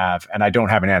question I have. And I don't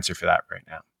have an answer for that right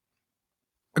now.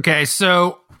 Okay,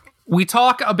 so we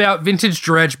talk about Vintage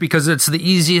Dredge because it's the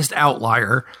easiest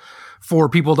outlier for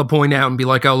people to point out and be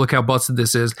like, oh, look how busted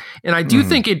this is. And I do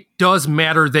think it does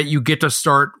matter that you get to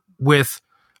start with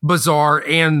Bazaar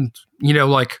and, you know,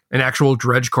 like an actual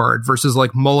Dredge card versus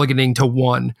like mulliganing to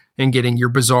 1 and getting your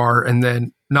Bazaar and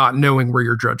then not knowing where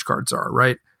your Dredge cards are,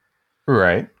 right?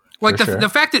 Right. Like the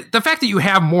fact that you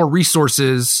have more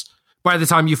resources by the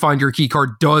time you find your key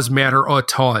card does matter a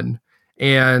ton.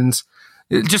 And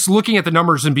just looking at the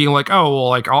numbers and being like, oh, well,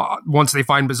 like once they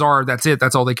find Bazaar, that's it.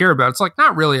 That's all they care about. It's like,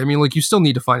 not really. I mean, like you still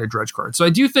need to find a Dredge card. So I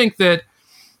do think that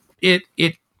it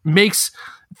makes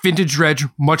Vintage Dredge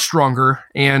much stronger.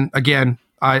 And again,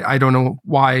 I don't know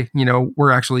why, you know,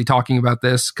 we're actually talking about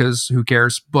this because who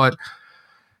cares? But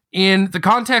in the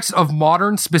context of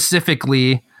Modern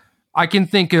specifically, I can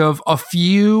think of a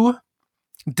few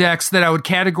decks that I would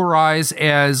categorize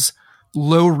as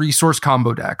low resource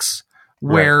combo decks.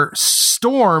 Where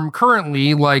Storm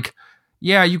currently, like,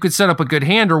 yeah, you could set up a good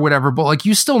hand or whatever, but like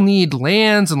you still need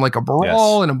lands and like a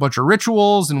brawl and a bunch of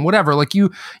rituals and whatever. Like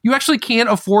you actually can't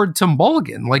afford to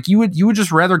mulligan. Like you would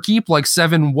just rather keep like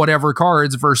 7 whatever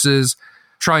cards versus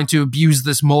trying to abuse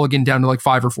this mulligan down to like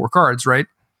 5 or 4 cards, right?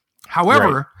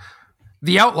 However,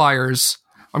 the outliers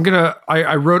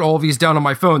I wrote all of these down on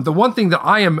my phone. The one thing that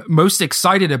I am most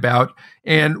excited about,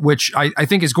 and which I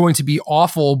think is going to be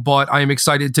awful, but I am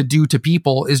excited to do to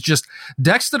people, is just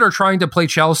decks that are trying to play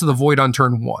Chalice of the Void on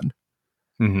turn 1.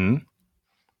 Mm-hmm.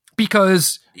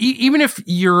 Because even if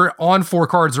you're on 4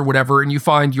 cards or whatever, and you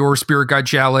find your Spirit Guide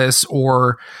Chalice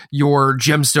or your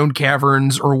Gemstone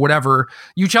Caverns or whatever,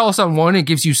 you Chalice on 1, it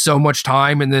gives you so much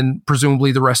time, and then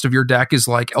presumably the rest of your deck is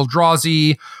like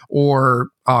Eldrazi or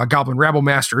Goblin Rabble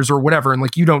Masters or whatever, and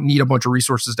like you don't need a bunch of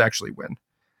resources to actually win.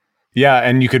 Yeah,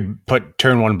 and you could put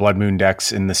turn 1 Blood Moon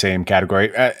decks in the same category.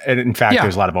 And in fact,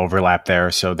 there's a lot of overlap there,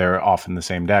 so they're often the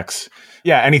same decks.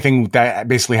 Yeah, anything that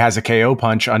basically has a KO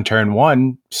punch on turn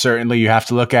 1, certainly you have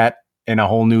to look at in a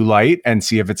whole new light and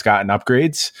see if it's gotten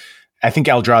upgrades. I think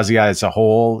Eldrazi as a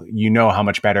whole, you know how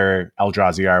much better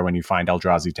Eldrazi are when you find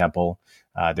Eldrazi Temple.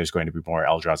 There's going to be more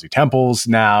Eldrazi Temples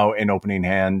now in opening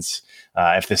hands.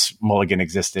 If this mulligan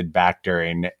existed back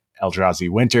during Eldrazi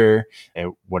Winter,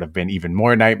 it would have been even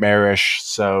more nightmarish.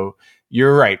 So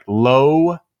you're right.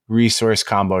 Low resource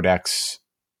combo decks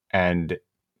and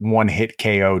one-hit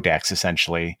KO decks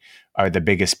essentially are the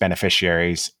biggest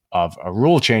beneficiaries of a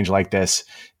rule change like this.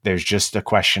 There's just a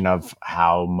question of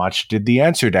how much did the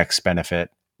answer decks benefit?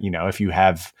 You know, if you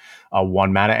have a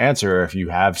 1-mana answer, or if you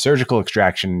have surgical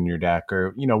extraction in your deck,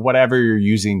 or, you know, whatever you're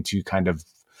using to kind of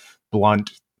blunt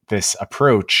this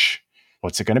approach,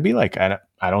 what's it going to be like? I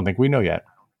don't think we know yet.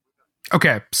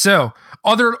 Okay, so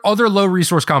other low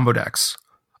resource combo decks.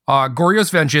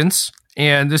 Goryo's Vengeance,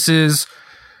 and this is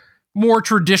more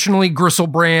traditionally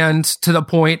Griselbrand to the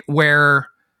point where,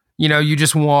 you know, you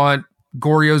just want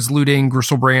Goryo's Looting,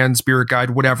 Griselbrand, Spirit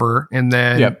Guide, whatever, and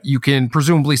then you can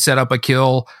presumably set up a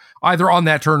kill either on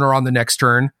that turn or on the next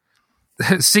turn.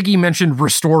 Siggy mentioned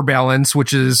Restore Balance,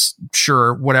 which is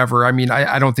sure, whatever. I mean,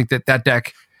 I don't think that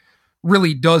deck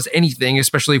really does anything,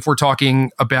 especially if we're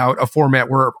talking about a format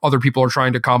where other people are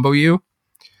trying to combo you.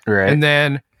 Right. And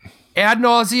then Ad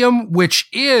Nauseam, which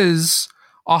is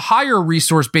a higher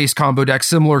resource-based combo deck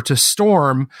similar to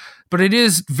Storm, but it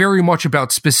is very much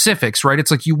about specifics, right?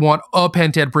 It's like you want a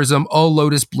Pentad Prism, a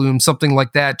Lotus Bloom, something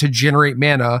like that to generate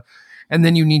mana, and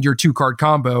then you need your 2-card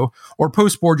combo. Or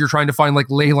post-board, you're trying to find like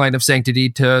Leyline of Sanctity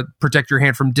to protect your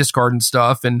hand from discard and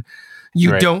stuff, and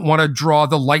you don't want to draw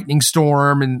the Lightning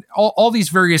Storm and all these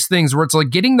various things where it's like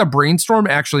getting the Brainstorm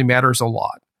actually matters a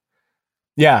lot.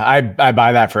 Yeah, I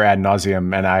buy that for Ad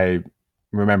Nauseam, and I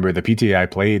remember the PT I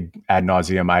played Ad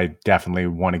Nauseam, I definitely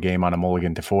won a game on a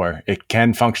mulligan to 4. It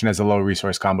can function as a low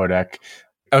resource combo deck.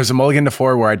 It was a mulligan to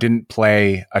 4 where I didn't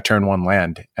play a turn 1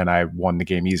 land, and I won the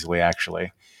game easily,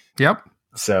 actually. Yep.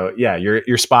 So yeah,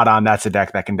 you're spot on. That's a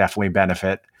deck that can definitely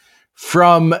benefit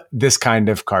from this kind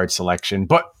of card selection.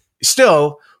 But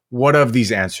still, what of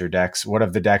these answer decks? What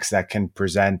of the decks that can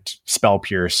present Spell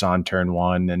Pierce on turn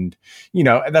 1? And, you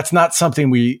know, that's not something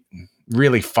we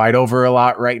really fight over a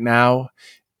lot right now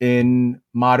in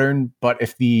Modern, but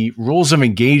if the rules of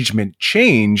engagement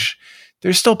change,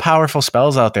 there's still powerful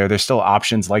spells out there. There's still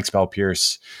options like Spell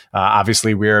Pierce.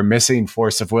 Obviously, we're missing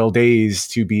Force of Will Daze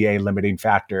to be a limiting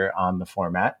factor on the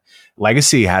format.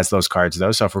 Legacy has those cards,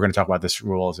 though. So if we're going to talk about this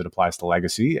rule as it applies to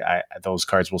Legacy, those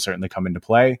cards will certainly come into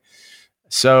play.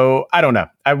 So I don't know.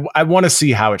 I want to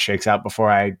see how it shakes out before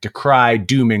I decry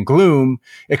doom and gloom.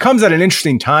 It comes at an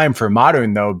interesting time for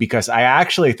Modern, though, because I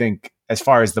actually think as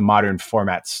far as the Modern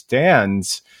format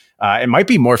stands, it might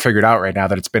be more figured out right now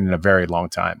that it's been in a very long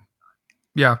time.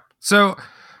 Yeah. So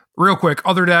real quick,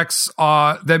 other decks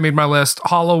that made my list: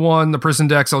 Hollow One, the Prison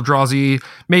decks, Eldrazi,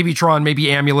 maybe Tron,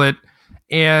 maybe Amulet.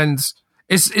 And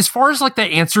as far as like the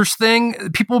answers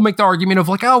thing, people make the argument of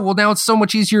like, oh, well, now it's so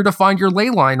much easier to find your ley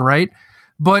line, right?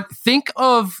 But think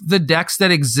of the decks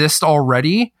that exist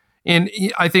already. And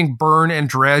I think Burn and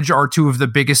Dredge are two of the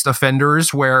biggest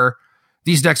offenders where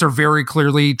these decks are very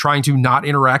clearly trying to not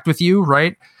interact with you,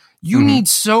 right? You need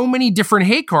so many different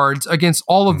hate cards against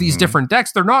all of these different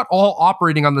decks. They're not all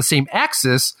operating on the same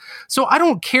axis. So I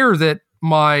don't care that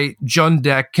my Jund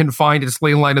deck can find its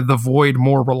Leyline of the Void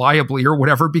more reliably or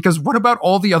whatever, because what about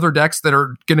all the other decks that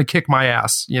are going to kick my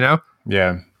ass, you know?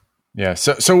 Yeah. Yeah.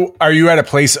 So are you at a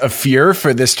place of fear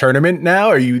for this tournament now?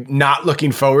 Are you not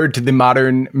looking forward to the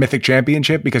Modern Mythic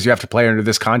Championship because you have to play under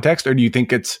this context? Or do you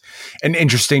think it's an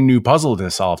interesting new puzzle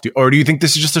to solve? Or do you think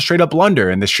this is just a straight up blunder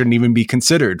and this shouldn't even be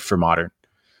considered for Modern?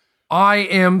 I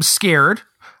am scared.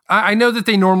 I know that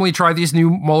they normally try these new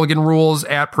mulligan rules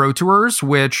at Pro Tours,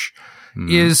 which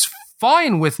is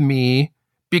fine with me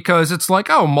because it's like,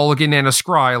 oh, mulligan and a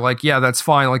scry. Like, yeah, that's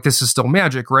fine. Like, this is still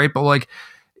Magic, right? But like,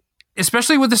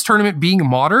 especially with this tournament being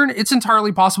Modern, it's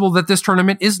entirely possible that this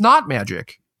tournament is not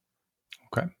Magic.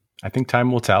 Okay. I think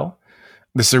time will tell.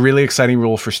 This is a really exciting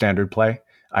rule for standard play.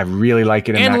 I really like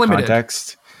it in that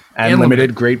context. And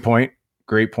limited. Great point.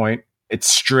 Great point. It's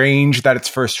strange that its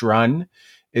first run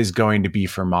is going to be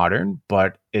for modern,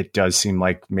 but it does seem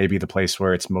like maybe the place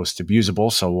where it's most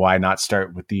abusable. So why not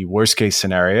start with the worst case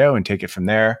scenario and take it from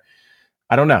there?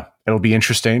 I don't know. It'll be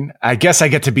interesting. I guess I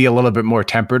get to be a little bit more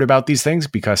tempered about these things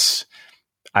because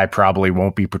I probably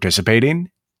won't be participating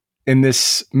in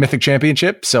this Mythic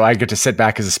Championship. So I get to sit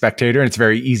back as a spectator, and it's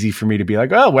very easy for me to be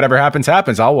like, oh, whatever happens,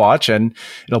 happens. I'll watch and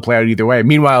it'll play out either way.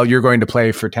 Meanwhile, you're going to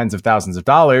play for tens of thousands of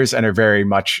dollars and are very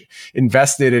much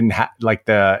invested in like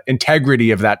the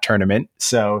integrity of that tournament.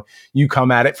 So you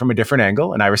come at it from a different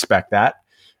angle, and I respect that.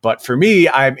 But for me,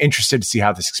 I'm interested to see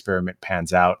how this experiment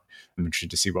pans out. I'm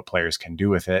interested to see what players can do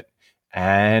with it.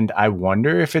 And I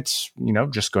wonder if it's,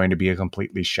 just going to be a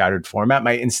completely shattered format.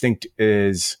 My instinct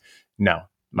is no.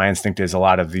 My instinct is a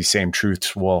lot of these same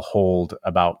truths will hold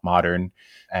about modern.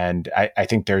 And I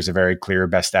think there's a very clear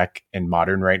best deck in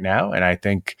modern right now. And I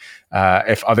think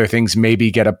if other things maybe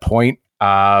get a point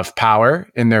of power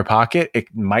in their pocket,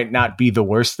 it might not be the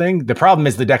worst thing. The problem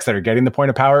is the decks that are getting the point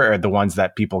of power are the ones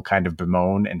that people kind of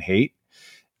bemoan and hate.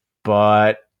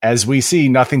 But as we see,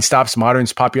 nothing stops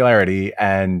modern's popularity,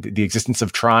 and the existence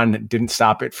of Tron didn't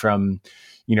stop it from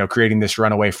creating this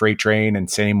runaway freight train, and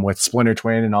same with Splinter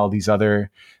Twin and all these other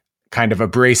kind of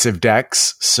abrasive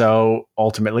decks. So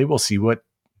ultimately, we'll see what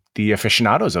the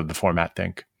aficionados of the format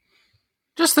think.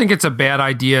 Just think it's a bad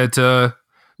idea to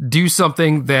do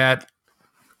something that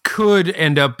could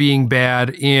end up being bad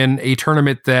in a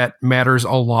tournament that matters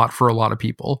a lot for a lot of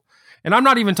people. And I'm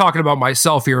not even talking about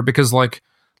myself here because I'm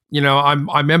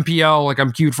MPL,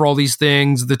 I'm queued for all these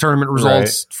things. The tournament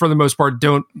results, for the most part,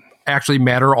 don't actually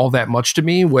matter all that much to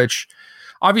me, which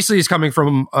obviously is coming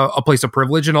from a place of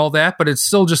privilege and all that, but it's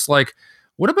still just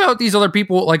what about these other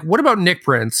people? What about Nick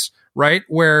Prince, right?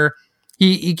 Where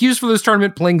he queues for this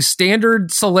tournament playing standard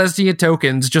Celestia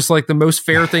tokens, just like the most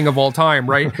fair thing of all time,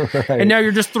 right? Right. And now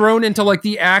you're just thrown into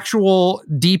the actual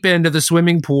deep end of the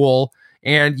swimming pool,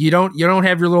 and you don't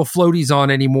have your little floaties on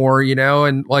anymore,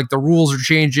 and the rules are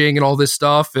changing and all this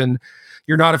stuff, and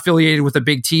you're not affiliated with a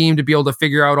big team to be able to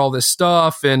figure out all this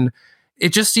stuff. And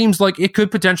it just seems like it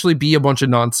could potentially be a bunch of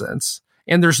nonsense.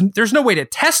 And there's no way to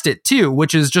test it too,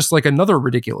 which is just another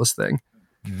ridiculous thing.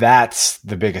 That's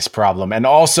the biggest problem. And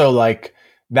also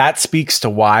that speaks to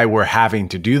why we're having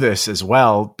to do this as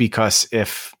well, because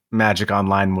if Magic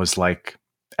Online was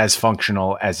as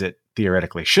functional as it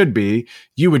theoretically should be,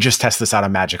 you would just test this out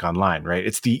on Magic Online, right?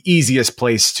 It's the easiest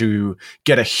place to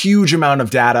get a huge amount of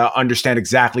data, understand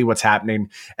exactly what's happening,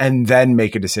 and then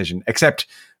make a decision. Except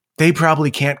they probably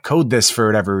can't code this for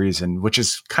whatever reason, which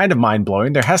is kind of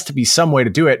mind-blowing. There has to be some way to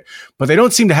do it, but they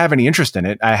don't seem to have any interest in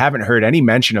it. I haven't heard any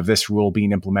mention of this rule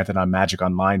being implemented on Magic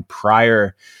Online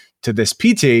prior to this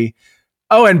PT.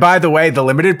 Oh, and by the way, the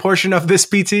limited portion of this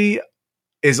PT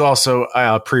is also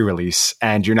a pre-release,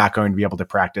 and you're not going to be able to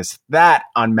practice that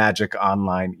on Magic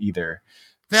Online either.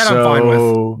 That I'm fine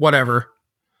with. Whatever.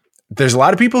 There's a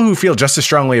lot of people who feel just as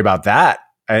strongly about that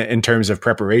in terms of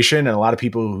preparation, and a lot of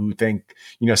people who think,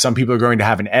 some people are going to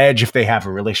have an edge if they have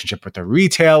a relationship with a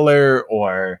retailer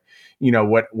or,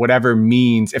 whatever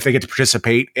means, if they get to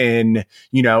participate in,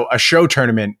 a show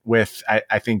tournament with,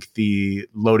 I think the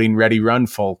Loading Ready Run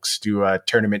folks do a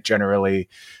tournament generally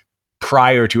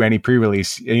prior to any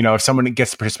pre-release. If someone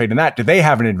gets to participate in that, do they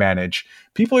have an advantage?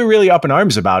 People are really up in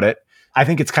arms about it. I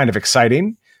think it's kind of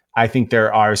exciting. I think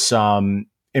there are some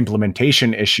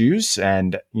implementation issues,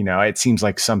 and it seems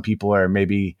like some people are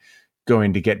maybe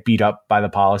going to get beat up by the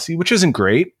policy, which isn't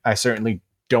great. I certainly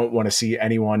don't want to see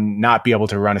anyone not be able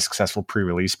to run a successful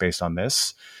pre-release based on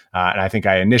this. And I think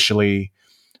I initially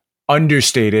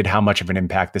understated how much of an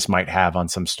impact this might have on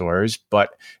some stores. But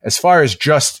as far as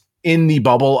just in the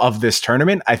bubble of this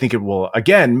tournament, I think it will,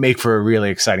 again, make for a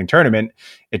really exciting tournament.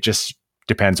 It just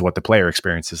depends what the player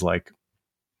experience is like.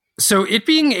 So it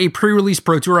being a pre-release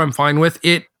Pro Tour, I'm fine with.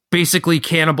 It basically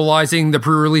cannibalizing the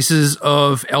pre-releases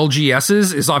of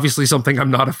LGSs is obviously something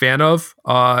I'm not a fan of.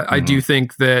 I do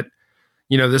think that,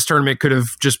 this tournament could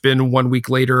have just been 1 week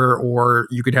later, or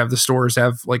you could have the stores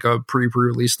have a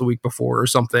pre-release the week before or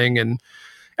something, and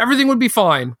everything would be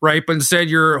fine, right? But instead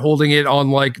you're holding it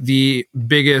on the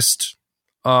biggest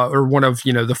or one of,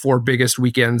 the 4 biggest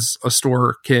weekends a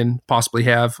store can possibly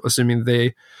have, assuming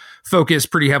they focus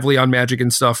pretty heavily on Magic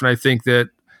and stuff. And I think that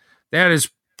is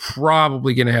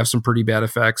probably going to have some pretty bad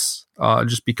effects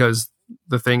just because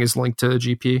the thing is linked to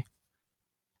GP.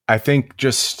 I think,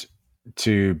 just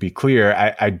to be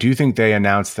clear, I do think they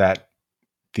announced that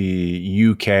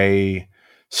the UK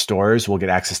stores will get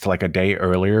access to like a day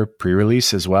earlier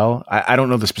pre-release as well. I don't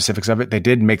know the specifics of it. They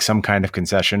did make some kind of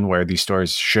concession where these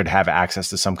stores should have access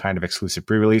to some kind of exclusive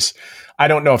pre-release. I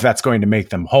don't know if that's going to make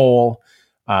them whole.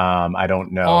 I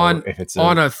don't know if it's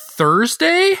on a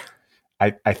Thursday.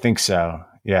 I think so.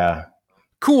 Yeah.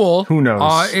 Cool. Who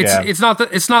knows? It's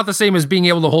not the same as being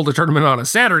able to hold a tournament on a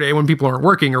Saturday when people aren't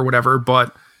working or whatever.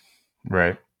 But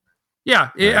right.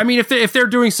 Yeah. Right. I mean, if they're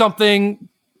doing something,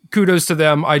 kudos to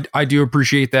them. I do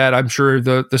appreciate that. I'm sure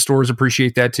the stores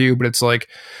appreciate that too. But it's like,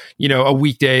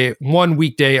 one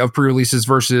weekday of pre-releases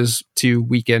versus 2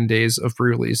 weekend days of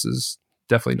pre-releases,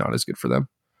 definitely not as good for them.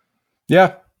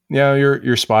 Yeah. Yeah,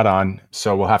 you're spot on.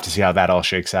 So we'll have to see how that all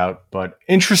shakes out. But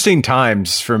interesting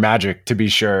times for Magic, to be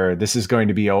sure. This is going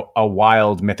to be a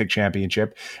wild Mythic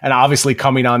Championship. And obviously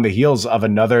coming on the heels of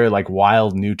another like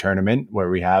wild new tournament where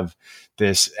we have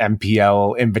this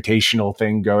MPL invitational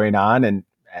thing going on. And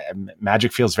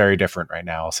Magic feels very different right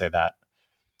now. I'll say that.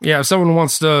 Yeah, if someone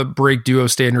wants to break Duo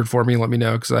Standard for me, let me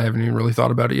know, because I haven't even really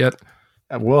thought about it yet.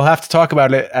 We'll have to talk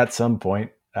about it at some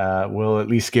point. We'll at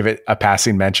least give it a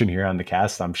passing mention here on the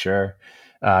cast, I'm sure.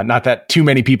 Not that too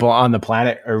many people on the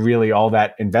planet are really all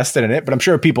that invested in it, but I'm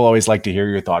sure people always like to hear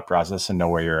your thought process and know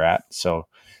where you're at. So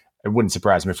it wouldn't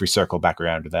surprise me if we circle back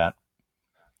around to that.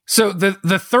 So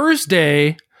the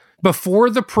Thursday before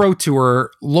the Pro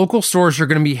Tour, local stores are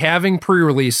going to be having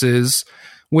pre-releases,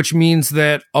 which means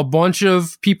that a bunch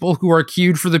of people who are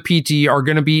queued for the PT are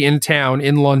going to be in town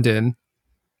in London.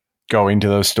 Going to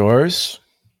those stores?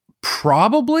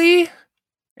 Probably.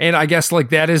 And I guess like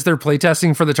that is their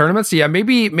playtesting for the tournament. So yeah,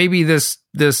 maybe this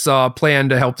plan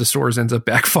to help the stores ends up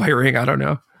backfiring. I don't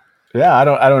know. Yeah, I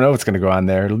don't know what's going to go on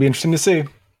there. It'll be interesting to see.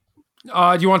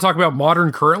 Do you want to talk about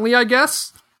Modern currently, I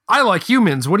guess? I like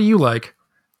Humans. What do you like?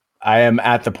 I am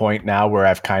at the point now where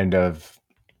I've kind of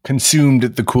consumed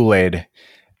the Kool-Aid.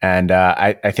 And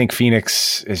I think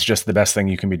Phoenix is just the best thing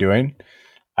you can be doing.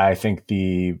 I think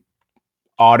the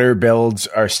Otter builds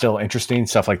are still interesting,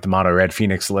 stuff like the Mono Red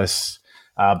Phoenix lists.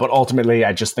 But ultimately,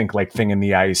 I just think like Thing in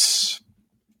the Ice,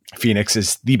 Phoenix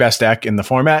is the best deck in the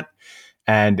format.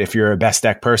 And if you're a best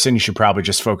deck person, you should probably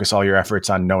just focus all your efforts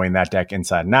on knowing that deck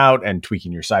inside and out and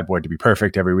tweaking your sideboard to be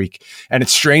perfect every week. And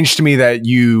it's strange to me that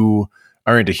you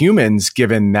are into Humans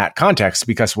given that context,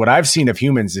 because what I've seen of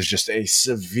Humans is just a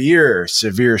severe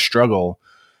struggle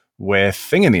with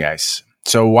Thing in the Ice.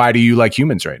 So why do you like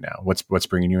Humans right now? What's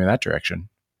bringing you in that direction?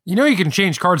 You know, you can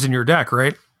change cards in your deck,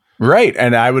 right? Right.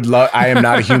 And I am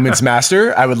not a Humans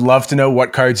master. I would love to know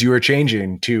what cards you are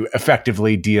changing to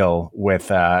effectively deal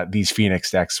with these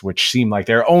Phoenix decks, which seem like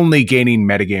they're only gaining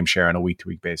metagame share on a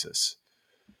week-to-week basis.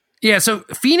 Yeah, so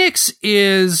Phoenix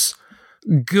is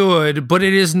good, but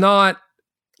it is not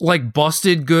like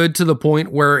busted good to the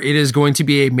point where it is going to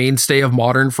be a mainstay of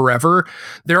Modern forever.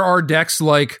 There are decks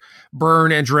like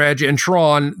Burn and Dredge and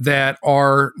Tron that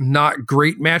are not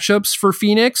great matchups for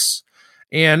Phoenix.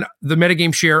 And the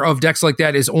metagame share of decks like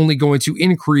that is only going to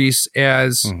increase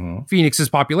as Phoenix's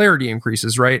popularity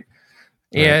increases, right?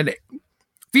 And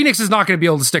Phoenix is not going to be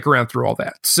able to stick around through all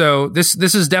that. So this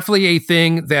is definitely a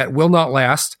thing that will not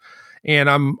last. And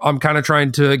I'm kind of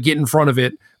trying to get in front of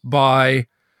it by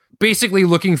basically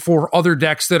looking for other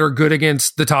decks that are good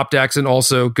against the top decks and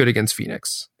also good against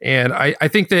Phoenix. And I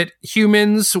think that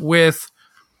Humans with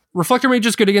Reflector Mage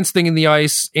is good against Thing in the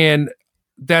Ice, and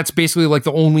that's basically like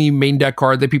the only main deck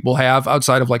card that people have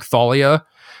outside of like Thalia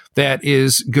that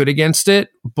is good against it.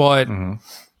 But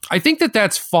I think that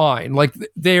that's fine. Like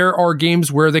there are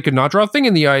games where they could not draw Thing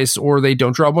in the Ice, or they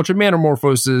don't draw a bunch of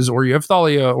Manamorphoses, or you have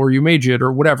Thalia, or you Mage it,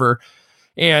 or whatever.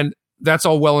 And that's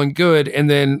all well and good. And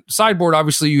then sideboard,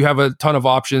 obviously you have a ton of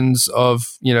options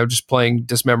of, just playing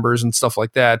Dismembers and stuff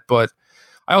like that. But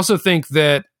I also think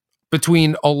that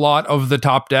between a lot of the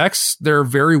top decks, they're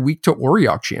very weak to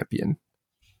Auriok Champion.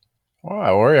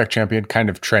 Wow, Auriok Champion kind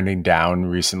of trending down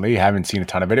recently. Haven't seen a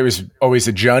ton of it. It was always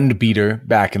a Jund beater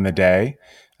back in the day.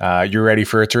 You're ready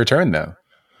for it to return, though.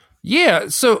 Yeah,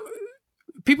 so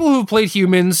people who've played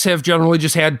Humans have generally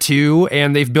just had 2,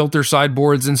 and they've built their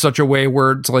sideboards in such a way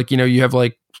where it's like, you have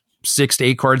like 6 to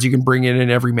 8 cards you can bring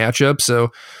in every matchup.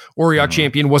 So Auriok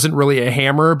Champion wasn't really a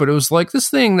hammer, but it was like this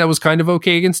thing that was kind of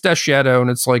okay against Death Shadow,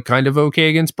 and it's like kind of okay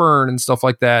against Burn and stuff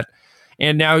like that.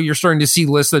 And now you're starting to see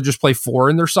lists that just play 4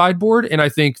 in their sideboard. And I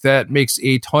think that makes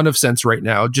a ton of sense right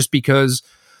now, just because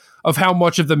of how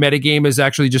much of the metagame is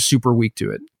actually just super weak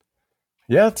to it.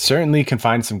 Yeah, it certainly can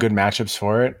find some good matchups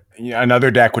for it.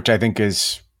 Another deck, which I think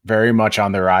is very much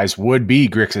on the rise, would be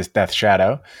Grixis Death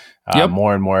Shadow.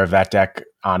 More and more of that deck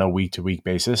on a week-to-week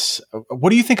basis.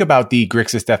 What do you think about the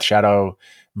Grixis Death Shadow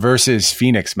versus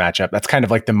Phoenix matchup. That's kind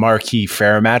of like the marquee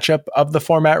fair matchup of the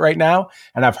format right now.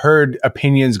 And I've heard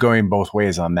opinions going both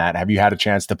ways on that. Have you had a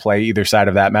chance to play either side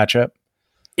of that matchup?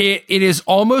 It is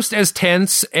almost as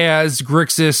tense as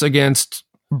Grixis against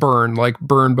Burn, like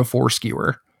Burn before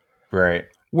Skewer. Right.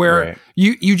 Where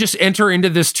you just enter into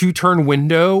this 2-turn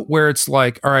window where it's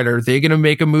like, all right, are they going to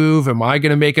make a move? Am I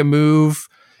going to make a move?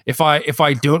 If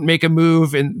I don't make a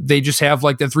move and they just have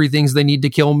like the 3 things they need to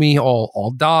kill me,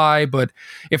 I'll die. But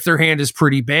if their hand is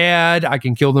pretty bad, I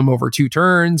can kill them over 2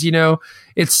 turns. You know,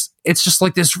 it's just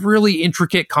like this really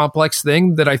intricate, complex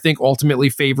thing that I think ultimately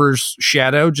favors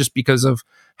Shadow just because of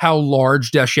how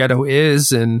large Death Shadow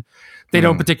is, and they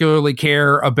don't particularly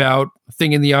care about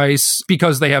Thing in the Ice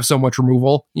because they have so much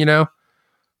removal, you know,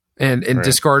 and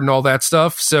discard and all that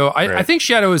stuff. So I think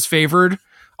Shadow is favored.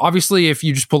 Obviously, if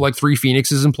you just put like 3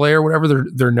 Phoenixes in play or whatever,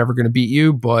 they're never going to beat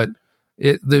you. But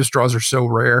those draws are so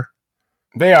rare.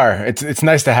 They are. It's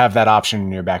nice to have that option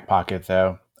in your back pocket,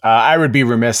 though. I would be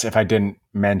remiss if I didn't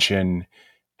mention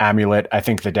Amulet. I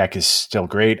think the deck is still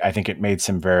great. I think it made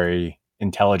some very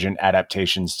intelligent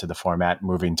adaptations to the format,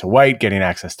 moving to white, getting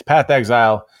access to Path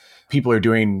Exile. People are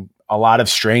doing a lot of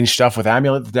strange stuff with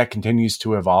Amulet. The deck continues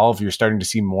to evolve. You're starting to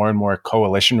see more and more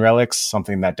coalition relics,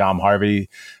 something that Dom Harvey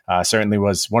certainly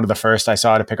was one of the first I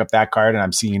saw to pick up that card, and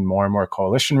I'm seeing more and more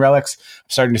coalition relics. I'm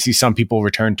starting to see some people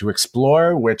return to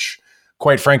Explore, which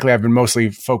quite frankly, I've been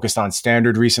mostly focused on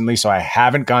Standard recently, so I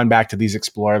haven't gone back to these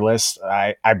Explore lists.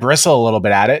 I bristle a little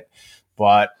bit at it,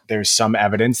 but there's some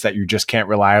evidence that you just can't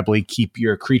reliably keep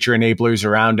your creature enablers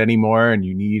around anymore, and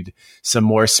you need some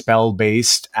more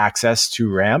spell-based access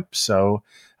to ramp. So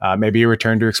maybe a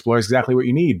return to Explore is exactly what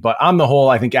you need. But on the whole,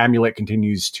 I think Amulet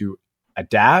continues to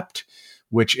adapt,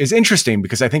 which is interesting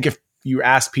because I think if you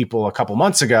asked people a couple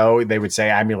months ago, they would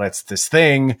say Amulet's this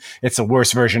thing. It's a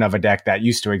worse version of a deck that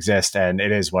used to exist, and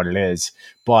it is what it is.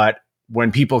 But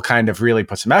when people kind of really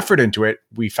put some effort into it,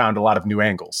 we found a lot of new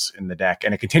angles in the deck,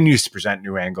 and it continues to present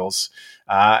new angles.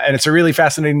 And it's a really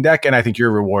fascinating deck, and I think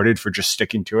you're rewarded for just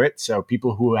sticking to it. So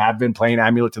people who have been playing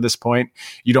Amulet to this point,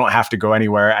 you don't have to go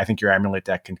anywhere. I think your Amulet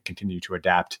deck can continue to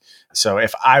adapt. So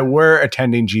if I were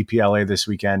attending GPLA this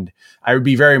weekend, I would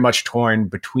be very much torn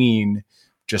between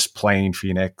just playing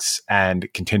Phoenix and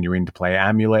continuing to play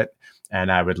Amulet,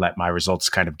 and I would let my results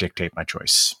kind of dictate my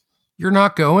choice. You're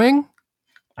not going?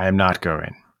 I am not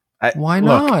going. Why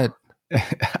not?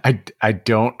 I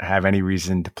don't have any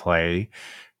reason to play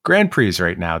Grand Prix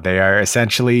right now. They are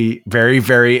essentially very,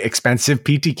 very expensive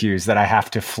PTQs that I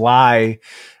have to fly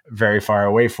very far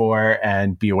away for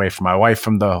and be away from my wife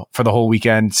for the whole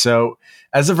weekend. So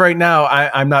as of right now,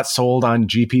 I'm not sold on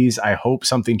GPs. I hope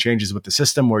something changes with the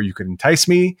system where you could entice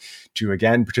me to,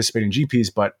 again, participate in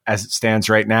GPs. But as it stands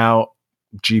right now,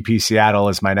 GP Seattle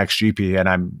is my next GP, and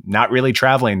I'm not really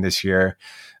traveling this year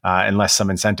unless some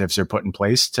incentives are put in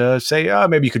place to say, oh,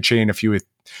 maybe you could chain a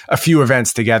few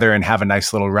events together and have a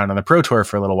nice little run on the Pro Tour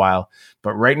for a little while.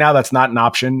 But right now, that's not an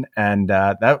option, and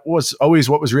that was always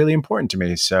what was really important to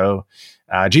me. So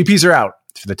GPs are out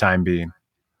for the time being.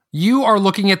 You are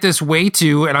looking at this way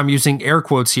too, and I'm using air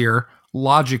quotes here,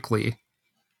 logically.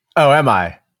 Oh, am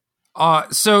I?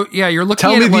 So yeah, you're looking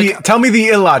at it tell me the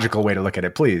illogical way to look at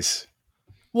it, please.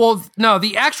 Well, no,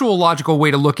 the actual logical way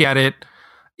to look at it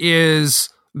is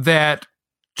that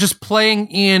just playing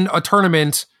in a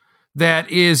tournament that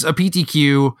is a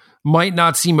PTQ might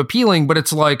not seem appealing, but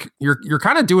it's like you're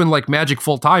kind of doing like Magic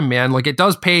full time, man. Like it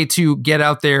does pay to get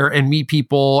out there and meet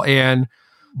people and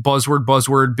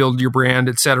buzzword, build your brand,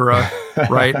 etc.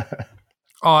 Right?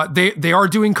 They are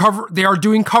doing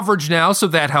coverage now, so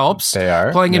that helps. They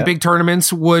are playing in big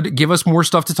tournaments would give us more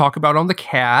stuff to talk about on the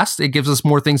cast. It gives us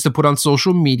more things to put on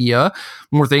social media,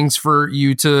 more things for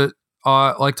you to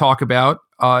like talk about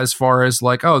as far as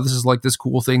like, oh, this is like this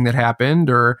cool thing that happened,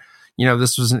 or you know,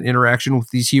 this was an interaction with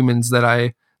these humans that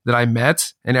I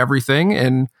met and everything.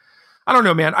 And I don't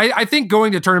know, man. I think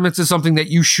going to tournaments is something that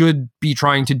you should be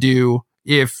trying to do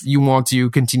if you want to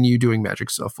continue doing Magic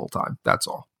stuff full time. That's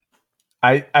all.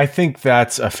 I think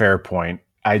that's a fair point.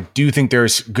 I do think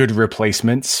there's good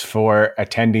replacements for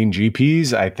attending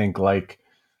GPs. I think like,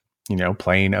 you know,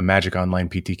 playing a Magic Online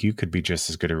PTQ could be just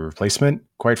as good a replacement,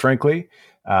 quite frankly.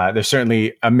 There's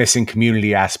certainly a missing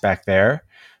community aspect there.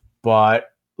 But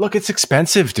look, it's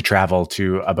expensive to travel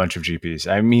to a bunch of GPs.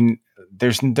 I mean,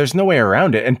 there's no way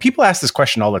around it. And people ask this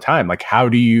question all the time, like, how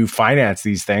do you finance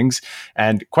these things?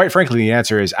 And quite frankly, the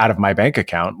answer is out of my bank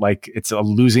account. Like, it's a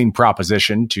losing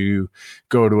proposition to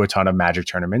go to a ton of Magic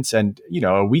tournaments. And, you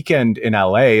know, a weekend in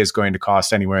LA is going to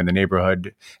cost anywhere in the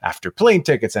neighborhood after plane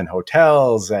tickets and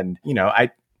hotels. And, you know,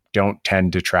 don't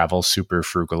tend to travel super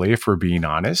frugally, if we're being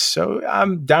honest. So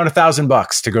I'm down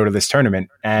 $1,000 to go to this tournament.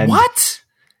 And what?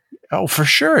 Oh, for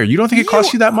sure. You don't think it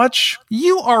costs you that much?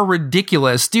 You are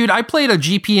ridiculous. Dude, I played a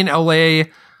GP in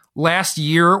LA last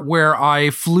year where I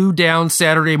flew down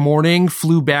Saturday morning,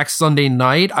 flew back Sunday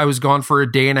night. I was gone for a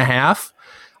day and a half.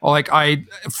 Like, I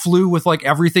flew with like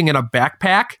everything in a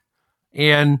backpack,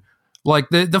 and like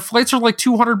the flights are like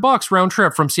 $200 round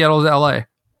trip from Seattle to LA.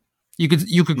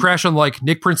 You could crash on like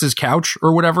Nick Prince's couch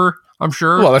or whatever, I'm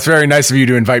sure. Well, that's very nice of you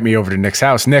to invite me over to Nick's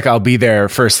house. Nick, I'll be there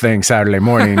first thing Saturday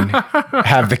morning.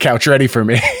 Have the couch ready for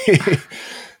me.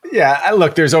 Yeah,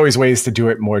 look, there's always ways to do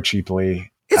it more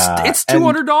cheaply. It's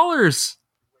 $200.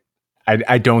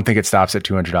 I don't think it stops at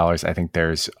 $200. I think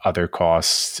there's other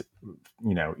costs,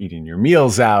 eating your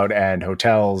meals out and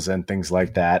hotels and things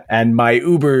like that. And my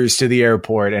Ubers to the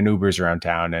airport and Ubers around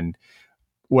town and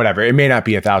whatever. It may not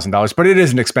be $1,000, but it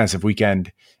is an expensive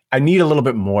weekend. I need a little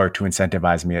bit more to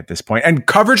incentivize me at this point. And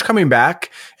coverage coming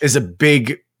back is a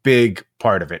big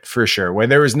part of it, for sure, where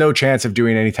there was no chance of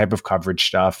doing any type of coverage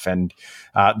stuff. And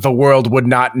the world would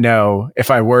not know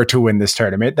if I were to win this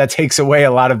tournament. That takes away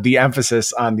a lot of the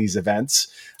emphasis on these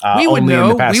events. We would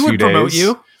know. We would promote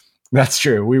you. That's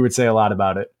true. We would say a lot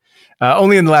about it.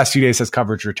 Only in the last few days has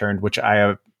coverage returned, which I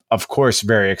am, of course,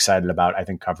 very excited about. I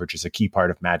think coverage is a key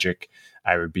part of Magic.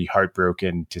 I would be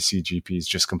heartbroken to see GPs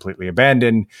just completely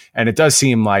abandoned. And it does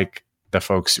seem like the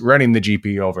folks running the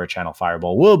GP over at Channel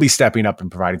Fireball will be stepping up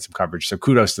and providing some coverage. So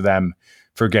kudos to them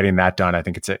for getting that done. I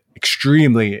think it's an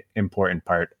extremely important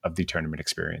part of the tournament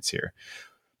experience here.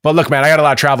 But look, man, I got a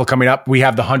lot of travel coming up. We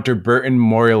have the Hunter Burton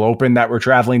Memorial Open that we're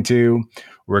traveling to.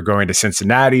 We're going to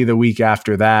Cincinnati the week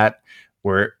after that.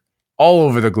 We're all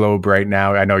over the globe right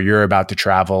now. I know you're about to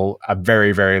travel a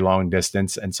very, very long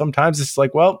distance. And sometimes it's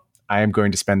like, well, I am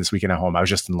going to spend this weekend at home. I was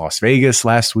just in Las Vegas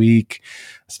last week.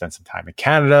 I spent some time in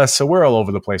Canada. So we're all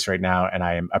over the place right now. And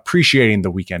I am appreciating the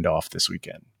weekend off this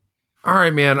weekend. All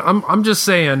right, man. I'm just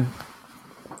saying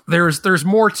there's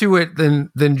more to it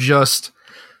than just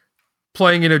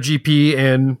playing in a GP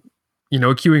and,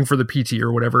 queuing for the PT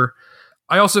or whatever.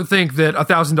 I also think that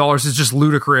 $1,000 is just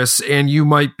ludicrous, and you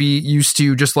might be used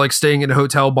to just like staying in a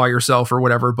hotel by yourself or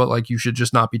whatever, but like you should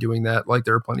just not be doing that. Like,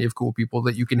 there are plenty of cool people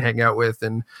that you can hang out with,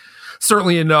 and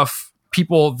certainly enough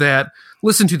people that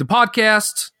listen to the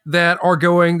podcast that are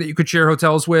going that you could share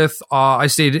hotels with. I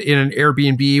stayed in an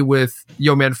Airbnb with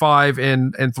Yeoman5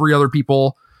 and 3 other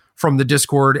people from the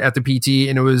Discord at the PT,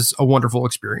 and it was a wonderful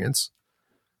experience.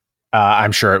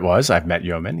 I'm sure it was. I've met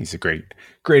Yeoman. He's a great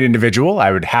individual. I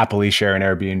would happily share an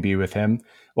Airbnb with him.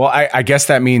 Well, I guess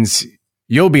that means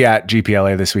you'll be at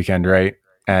GPLA this weekend, right?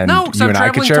 And no, because I'm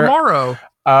traveling tomorrow.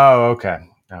 Oh, okay.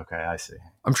 Okay, I see.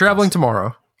 I'm traveling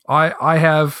tomorrow. I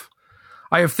have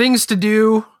things to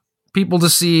do, people to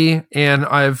see, and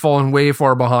I've fallen way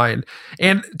far behind.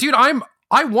 And dude,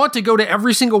 I want to go to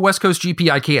every single West Coast GP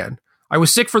I can. I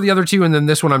was sick for the other 2, and then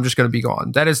this one I'm just going to be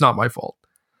gone. That is not my fault.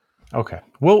 Okay.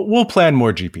 We'll plan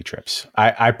more GP trips.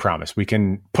 I promise. We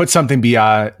can put something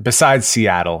besides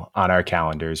Seattle on our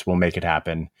calendars. We'll make it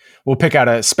happen. We'll pick out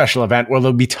a special event where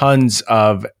there'll be tons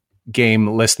of game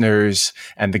listeners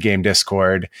and the game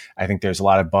Discord. I think there's a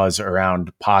lot of buzz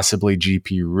around possibly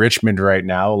GP Richmond right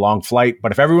now, a long flight.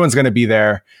 But if everyone's going to be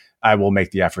there, I will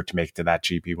make the effort to make it to that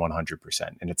GP 100%.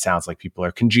 And it sounds like people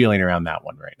are congealing around that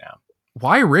one right now.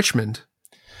 Why Richmond?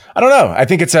 I don't know. I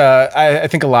think I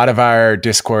think a lot of our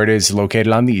Discord is located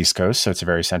on the East Coast, so it's a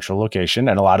very central location,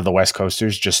 and a lot of the West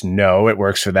Coasters just know it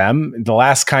works for them. The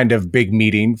last kind of big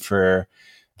meeting for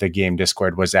the game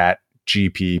Discord was at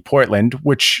GP Portland,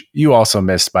 which you also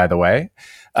missed, by the way.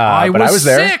 I was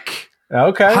there. Sick.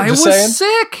 Okay, I was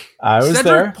sick. I was Cedric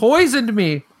there. Poisoned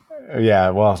me. Yeah,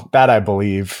 well, that I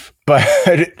believe. But,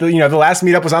 the last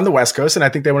meetup was on the West Coast, and I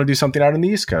think they want to do something out on the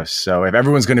East Coast. So if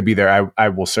everyone's going to be there, I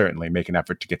will certainly make an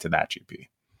effort to get to that GP.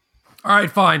 All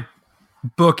right, fine.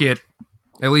 Book it.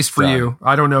 At least for you.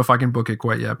 I don't know if I can book it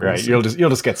quite yet. Right. We'll you'll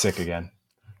just get sick again.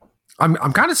 I'm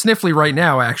kind of sniffly right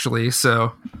now, actually.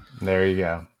 So there you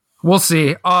go. We'll see.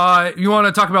 You want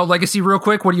to talk about Legacy real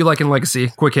quick? What do you like in Legacy?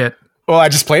 Quick hit. Well, I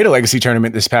just played a Legacy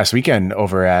tournament this past weekend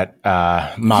over at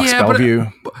Mox Bellevue.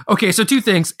 Okay, so 2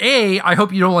 things. A, I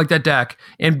hope you don't like that deck.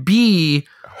 And B,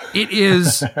 it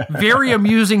is very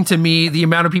amusing to me the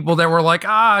amount of people that were like,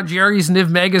 Jerry's Niv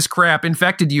Magus crap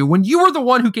infected you, when you were the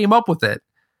one who came up with it.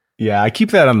 Yeah, I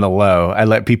keep that on the low. I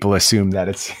let people assume that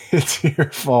it's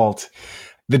your fault.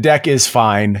 The deck is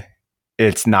fine.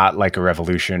 It's not like a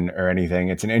revolution or anything.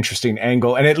 It's an interesting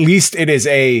angle. And at least it is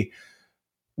a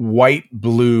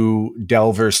white-blue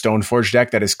Delver Stoneforge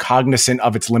deck that is cognizant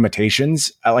of its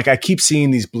limitations. I keep seeing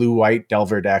these blue-white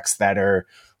Delver decks that are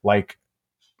like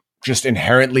just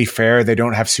inherently fair. They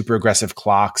don't have super aggressive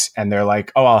clocks, and they're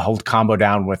like, oh, I'll hold combo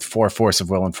down with 4 Force of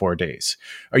Will in 4 days.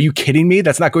 Are you kidding me?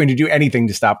 That's not going to do anything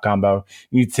to stop combo.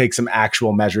 You need to take some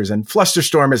actual measures, and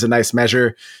Flusterstorm is a nice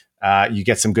measure. You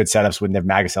get some good setups with Niv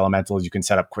Magus Elementals. You can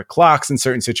set up quick clocks in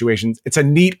certain situations. It's a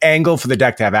neat angle for the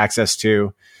deck to have access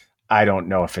to. I don't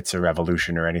know if it's a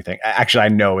revolution or anything. Actually, I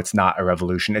know it's not a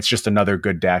revolution. It's just another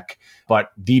good deck.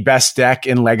 But the best deck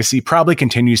in Legacy probably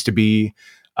continues to be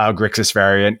Grixis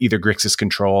variant, either Grixis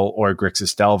Control or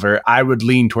Grixis Delver. I would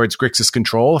lean towards Grixis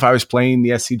Control if I was playing the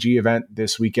SCG event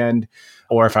this weekend,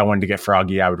 or if I wanted to get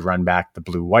froggy, I would run back the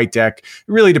blue-white deck.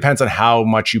 It really depends on how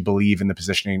much you believe in the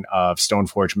positioning of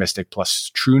Stoneforge Mystic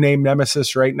plus True Name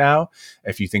Nemesis right now.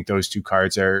 If you think those two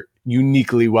cards are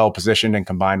uniquely well positioned and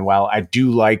combined well, I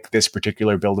do like this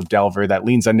particular build of Delver that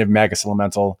leans on Niv Magus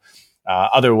Elemental.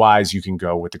 Otherwise, you can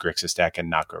go with the Grixis deck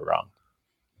and not go wrong.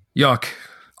 Yuck.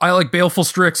 I like Baleful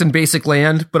Strix and Basic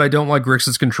Land, but I don't like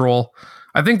Grixis Control.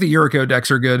 I think the Yuriko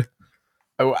decks are good.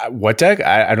 Oh, what deck?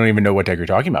 I don't even know what deck you're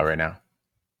talking about right now.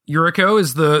 Yuriko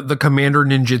is the Commander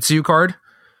Ninjutsu card.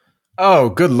 Oh,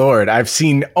 good lord. I've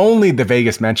seen only the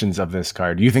Vegas mentions of this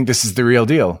card. You think this is the real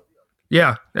deal?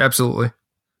 Yeah, absolutely.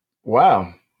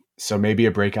 Wow. So maybe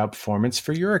a breakout performance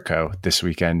for Yuriko this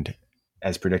weekend,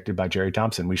 as predicted by Jerry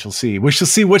Thompson. We shall see. We shall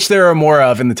see which there are more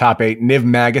of in the top 8, Niv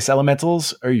Magus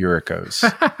Elementals or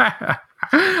Yurikos.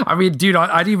 I mean, dude,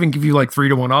 I'd even give you like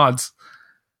 3-1 odds.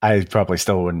 I probably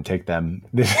still wouldn't take them.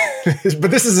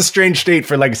 But this is a strange state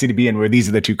for Legacy to be in, where these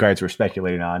are the two cards we're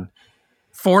speculating on.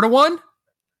 4-1?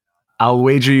 I'll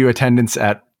wager you attendance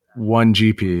at 1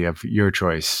 GP of your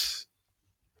choice.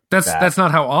 That's not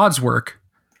how odds work.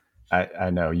 I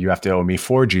know. You have to owe me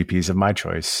 4 GPs of my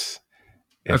choice.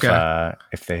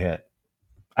 If they hit.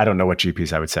 I don't know what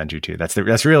GPs I would send you to.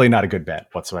 That's really not a good bet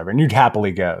whatsoever. And you'd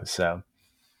happily go. So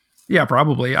yeah,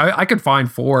 probably. I could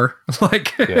find 4.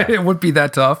 Like it wouldn't be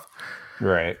that tough.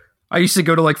 Right. I used to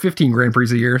go to like 15 Grand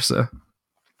Prix a year. So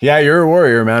yeah, you're a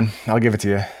warrior, man. I'll give it to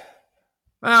you.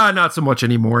 Not so much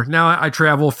anymore. Now I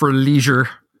travel for leisure.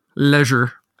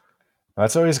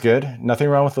 That's always good. Nothing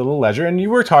wrong with a little leisure. And you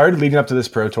worked hard leading up to this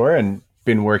Pro Tour and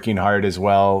been working hard as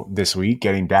well this week,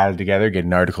 getting data together,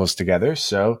 getting articles together.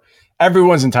 So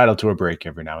everyone's entitled to a break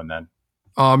every now and then.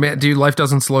 Oh man, dude, life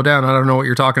doesn't slow down. I don't know what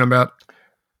you're talking about.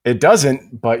 It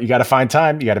doesn't, but you got to find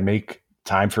time. You got to make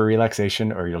time for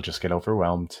relaxation or you'll just get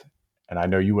overwhelmed. And I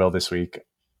know you will this week.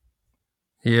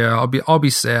 Yeah, I'll be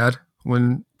sad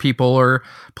when people are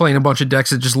playing a bunch of decks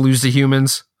that just lose to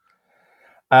humans.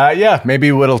 Yeah, maybe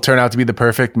it'll turn out to be the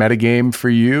perfect metagame for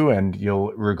you and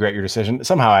you'll regret your decision.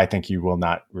 Somehow I think you will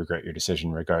not regret your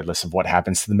decision regardless of what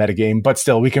happens to the metagame, but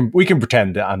still we can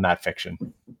pretend on that fiction.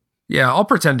 Yeah, I'll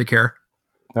pretend to care.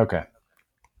 Okay.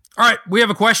 All right, we have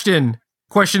a question.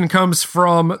 Question comes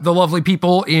from the lovely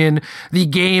people in the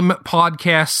Game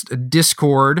Podcast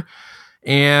Discord.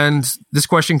 And this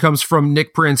question comes from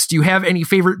Nick Prince. Do you have any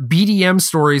favorite BDM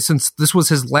stories since this was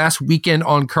his last weekend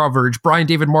on coverage? Brian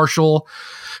David Marshall,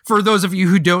 for those of you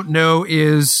who don't know,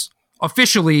 is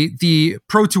officially the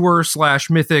Pro Tour /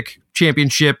 Mythic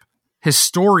Championship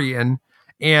historian.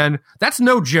 And that's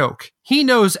no joke. He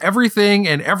knows everything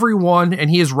and everyone, and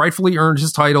he has rightfully earned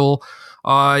his title.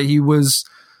 He was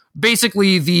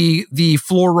basically the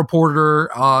floor reporter,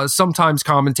 sometimes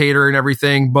commentator and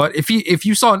everything. But if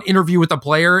you saw an interview with a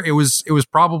player, it was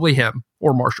probably him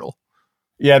or Marshall.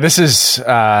 Yeah, this is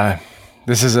a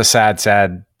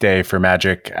sad day for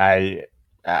Magic.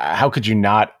 How could you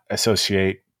not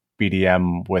associate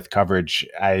BDM with coverage?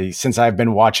 Since I've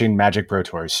been watching Magic Pro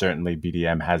Tours, certainly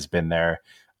BDM has been there,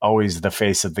 always the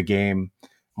face of the game,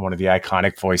 one of the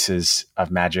iconic voices of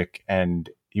Magic, and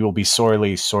he will be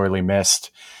sorely, sorely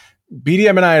missed.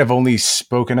 BDM and I have only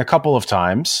spoken a couple of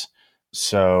times,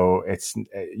 so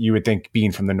you would think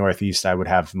being from the Northeast, I would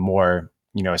have more,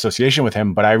 association with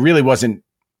him, but I really wasn't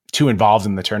too involved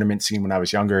in the tournament scene when I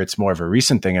was younger. It's more of a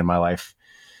recent thing in my life.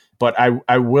 But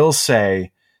I will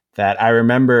say that I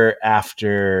remember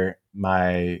after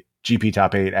my GP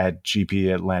top 8 at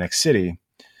GP Atlantic City,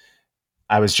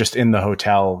 I was just in the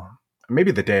hotel,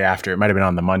 maybe the day after, it might've been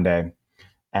on the Monday,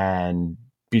 and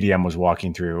BDM was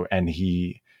walking through and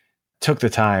he took the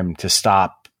time to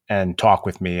stop and talk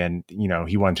with me. And,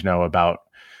 he wanted to know about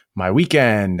my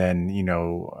weekend and,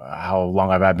 how long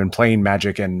I've been playing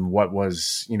Magic and what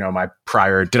was, did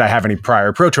I have any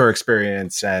prior Pro Tour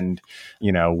experience? And,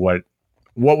 what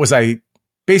was I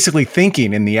basically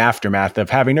thinking in the aftermath of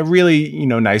having a really,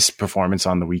 nice performance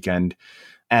on the weekend.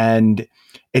 And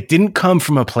it didn't come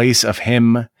from a place of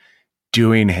him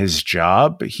doing his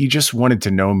job. He just wanted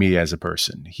to know me as a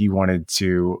person. He wanted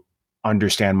to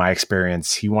understand my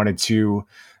experience. He wanted to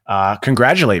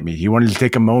congratulate me. He wanted to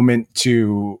take a moment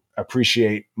to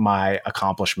appreciate my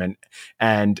accomplishment.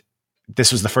 And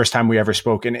this was the first time we ever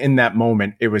spoke. And in that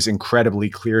moment, it was incredibly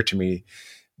clear to me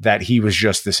that he was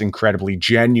just this incredibly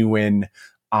genuine,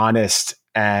 honest,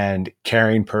 and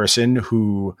caring person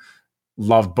who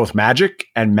loved both Magic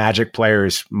and Magic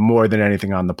players more than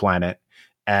anything on the planet.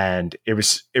 And it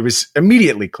was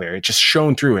immediately clear. It just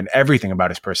shone through in everything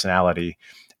about his personality.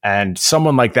 And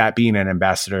someone like that being an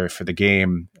ambassador for the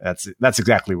game, that's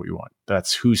exactly what you want.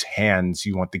 That's whose hands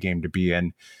you want the game to be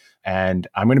in. And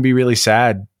I'm going to be really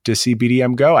sad to see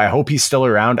BDM go. I hope he's still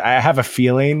around. I have a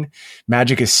feeling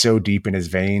Magic is so deep in his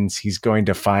veins. He's going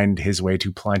to find his way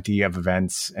to plenty of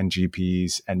events and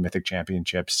GPs and Mythic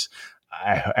Championships.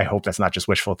 I hope that's not just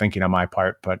wishful thinking on my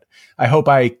part, but I hope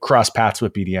I cross paths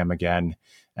with BDM again.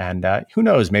 And who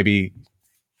knows, maybe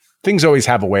things always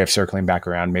have a way of circling back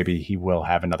around. Maybe he will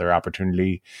have another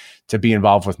opportunity to be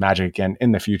involved with Magic again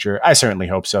in the future. I certainly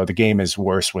hope so. The game is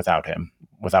worse without him,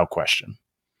 without question.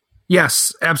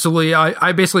 Yes, absolutely.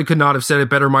 I basically could not have said it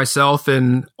better myself.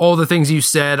 And all the things you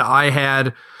said, I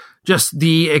had just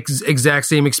the exact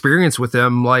same experience with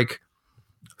him. Like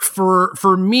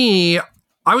for me,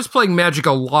 I was playing Magic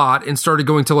a lot and started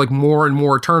going to like more and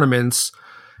more tournaments.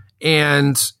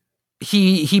 And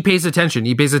he pays attention.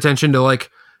 He pays attention to like,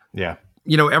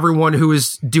 you know, everyone who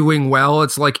is doing well.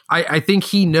 It's like, I think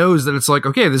he knows that it's like,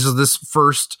 okay, this is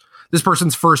this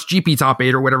person's first GP top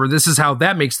 8 or whatever. This is how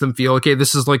that makes them feel. Okay,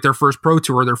 this is like their first Pro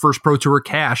Tour, their first Pro Tour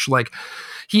cash. Like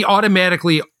he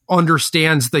automatically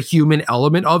understands the human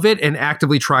element of it and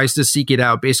actively tries to seek it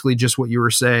out. Basically just what you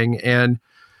were saying. And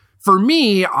for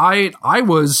me, I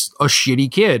was a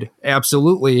shitty kid.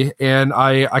 Absolutely. And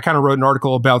I kind of wrote an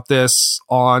article about this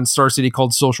on Star City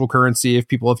called Social Currency. If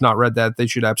people have not read that, they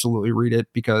should absolutely read it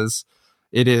because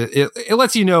it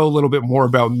lets you know a little bit more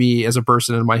about me as a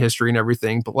person and my history and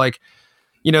everything. But like,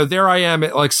 you know, there I am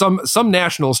at like some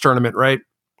nationals tournament, right?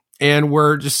 And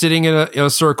we're just sitting in a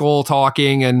circle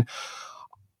talking, and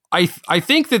I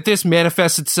think that this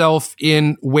manifests itself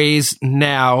in ways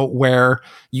now where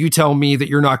you tell me that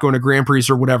you're not going to Grand Prix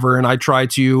or whatever, and I try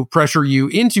to pressure you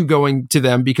into going to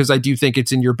them because I do think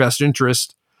it's in your best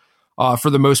interest.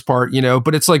 For the most part, you know,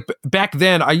 but it's like back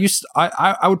then I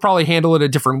would probably handle it a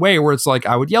different way where it's like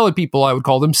I would yell at people, I would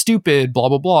call them stupid, blah,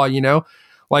 blah, blah, you know,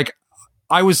 like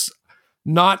I was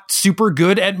not super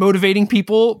good at motivating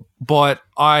people, but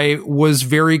I was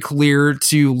very clear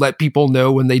to let people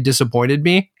know when they disappointed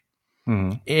me.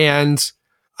 Mm-hmm. And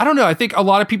I don't know, I think a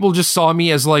lot of people just saw me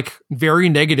as like very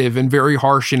negative and very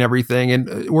harsh and everything.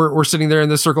 And we're sitting there in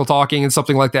the circle talking and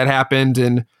something like that happened.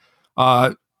 And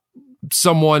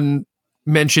someone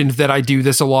mentioned that I do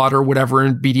this a lot or whatever,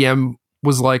 and BDM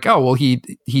was like, oh, well, he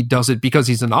does it because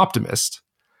he's an optimist.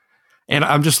 And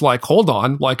I'm just like, hold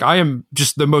on, like I am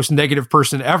just the most negative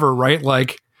person ever, right?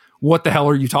 Like, what the hell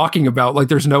are you talking about? Like,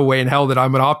 there's no way in hell that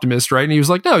I'm an optimist, right? And he was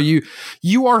like, no,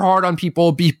 you are hard on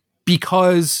people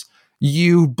because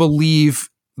you believe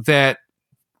that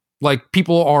like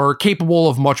people are capable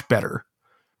of much better,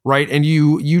 right? And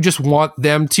you just want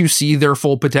them to see their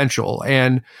full potential.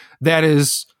 And that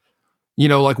is, you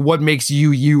know, like what makes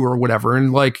you or whatever.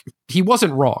 And like, he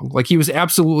wasn't wrong. Like he was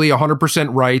absolutely 100%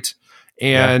 right.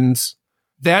 And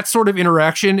that sort of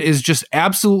interaction is just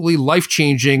absolutely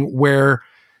life-changing, where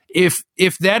if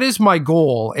that is my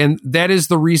goal and that is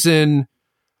the reason,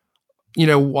 you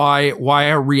know, why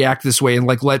I react this way and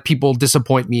like let people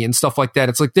disappoint me and stuff like that,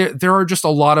 it's like there are just a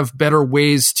lot of better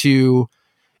ways to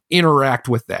interact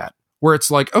with that. Where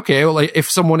it's like, okay, well, like if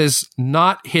someone is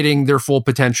not hitting their full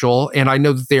potential and I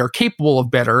know that they are capable of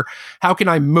better, how can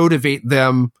I motivate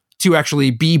them to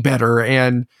actually be better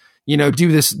and, you know,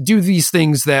 do these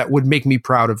things that would make me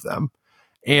proud of them?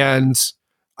 And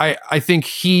I think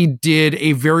he did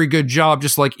a very good job,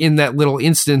 just like in that little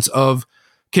instance of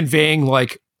conveying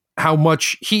like how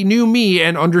much he knew me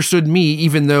and understood me,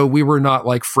 even though we were not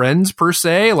like friends per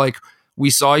se. Like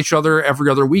we saw each other every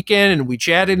other weekend and we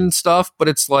chatted and stuff, but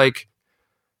it's like,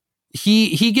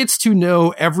 he gets to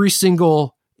know every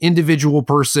single individual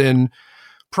person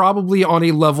probably on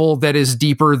a level that is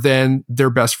deeper than their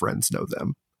best friends know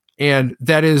them. And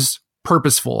that is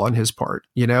purposeful on his part,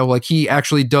 you know, like he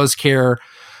actually does care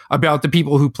about the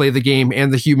people who play the game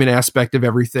and the human aspect of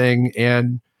everything.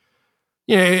 And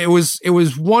yeah, it was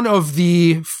one of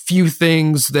the few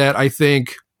things that I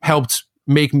think helped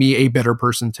make me a better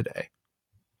person today.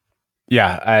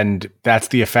 Yeah. And that's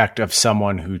the effect of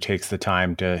someone who takes the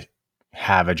time to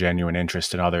have a genuine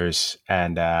interest in others.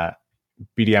 And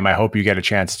BDM, I hope you get a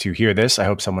chance to hear this. I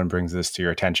hope someone brings this to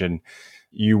your attention.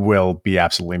 You will be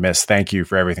absolutely missed. Thank you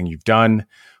for everything you've done.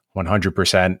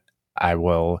 100%. I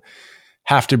will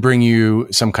have to bring you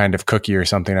some kind of cookie or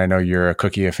something. I know you're a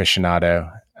cookie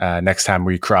aficionado. Next time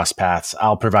we cross paths,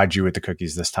 I'll provide you with the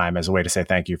cookies this time as a way to say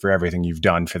thank you for everything you've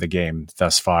done for the game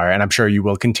thus far. And I'm sure you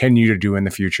will continue to do in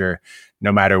the future,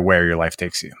 no matter where your life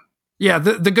takes you. Yeah,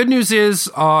 the good news is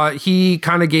he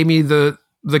kind of gave me the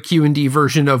Q&D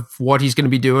version of what he's going to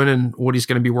be doing and what he's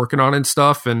going to be working on and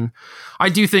stuff. And I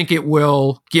do think it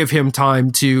will give him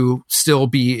time to still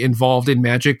be involved in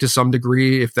Magic to some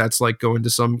degree, if that's like going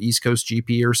to some East Coast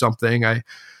GP or something. I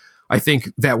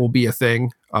think that will be a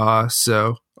thing.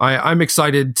 So I'm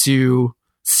excited to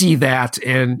see that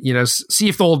and, see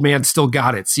if the old man still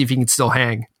got it, see if he can still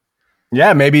hang.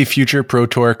 Yeah, maybe future Pro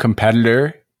Tour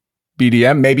competitor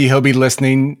BDM. Maybe he'll be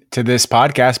listening to this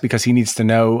podcast because he needs to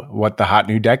know what the hot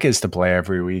new deck is to play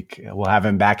every week. We'll have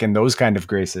him back in those kind of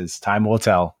graces. Time will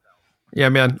tell. Yeah,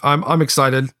 man, I'm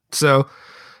excited. So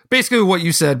basically what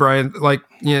you said, Brian,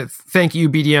 thank you,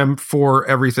 BDM, for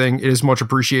everything. It is much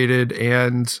appreciated.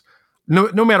 And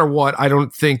no matter what, I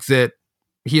don't think that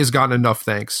he has gotten enough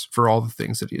thanks for all the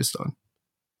things that he has done.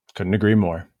 Couldn't agree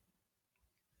more.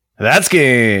 That's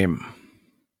game.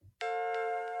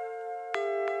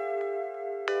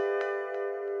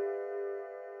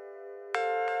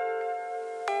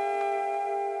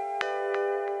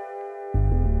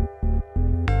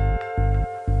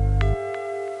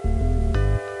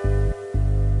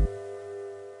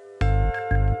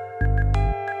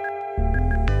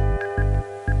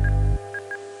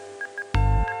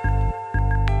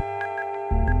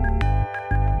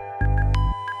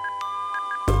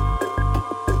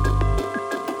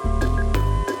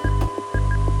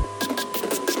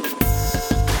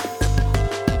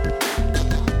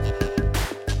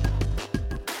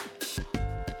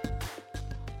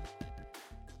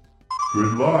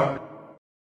 Good luck.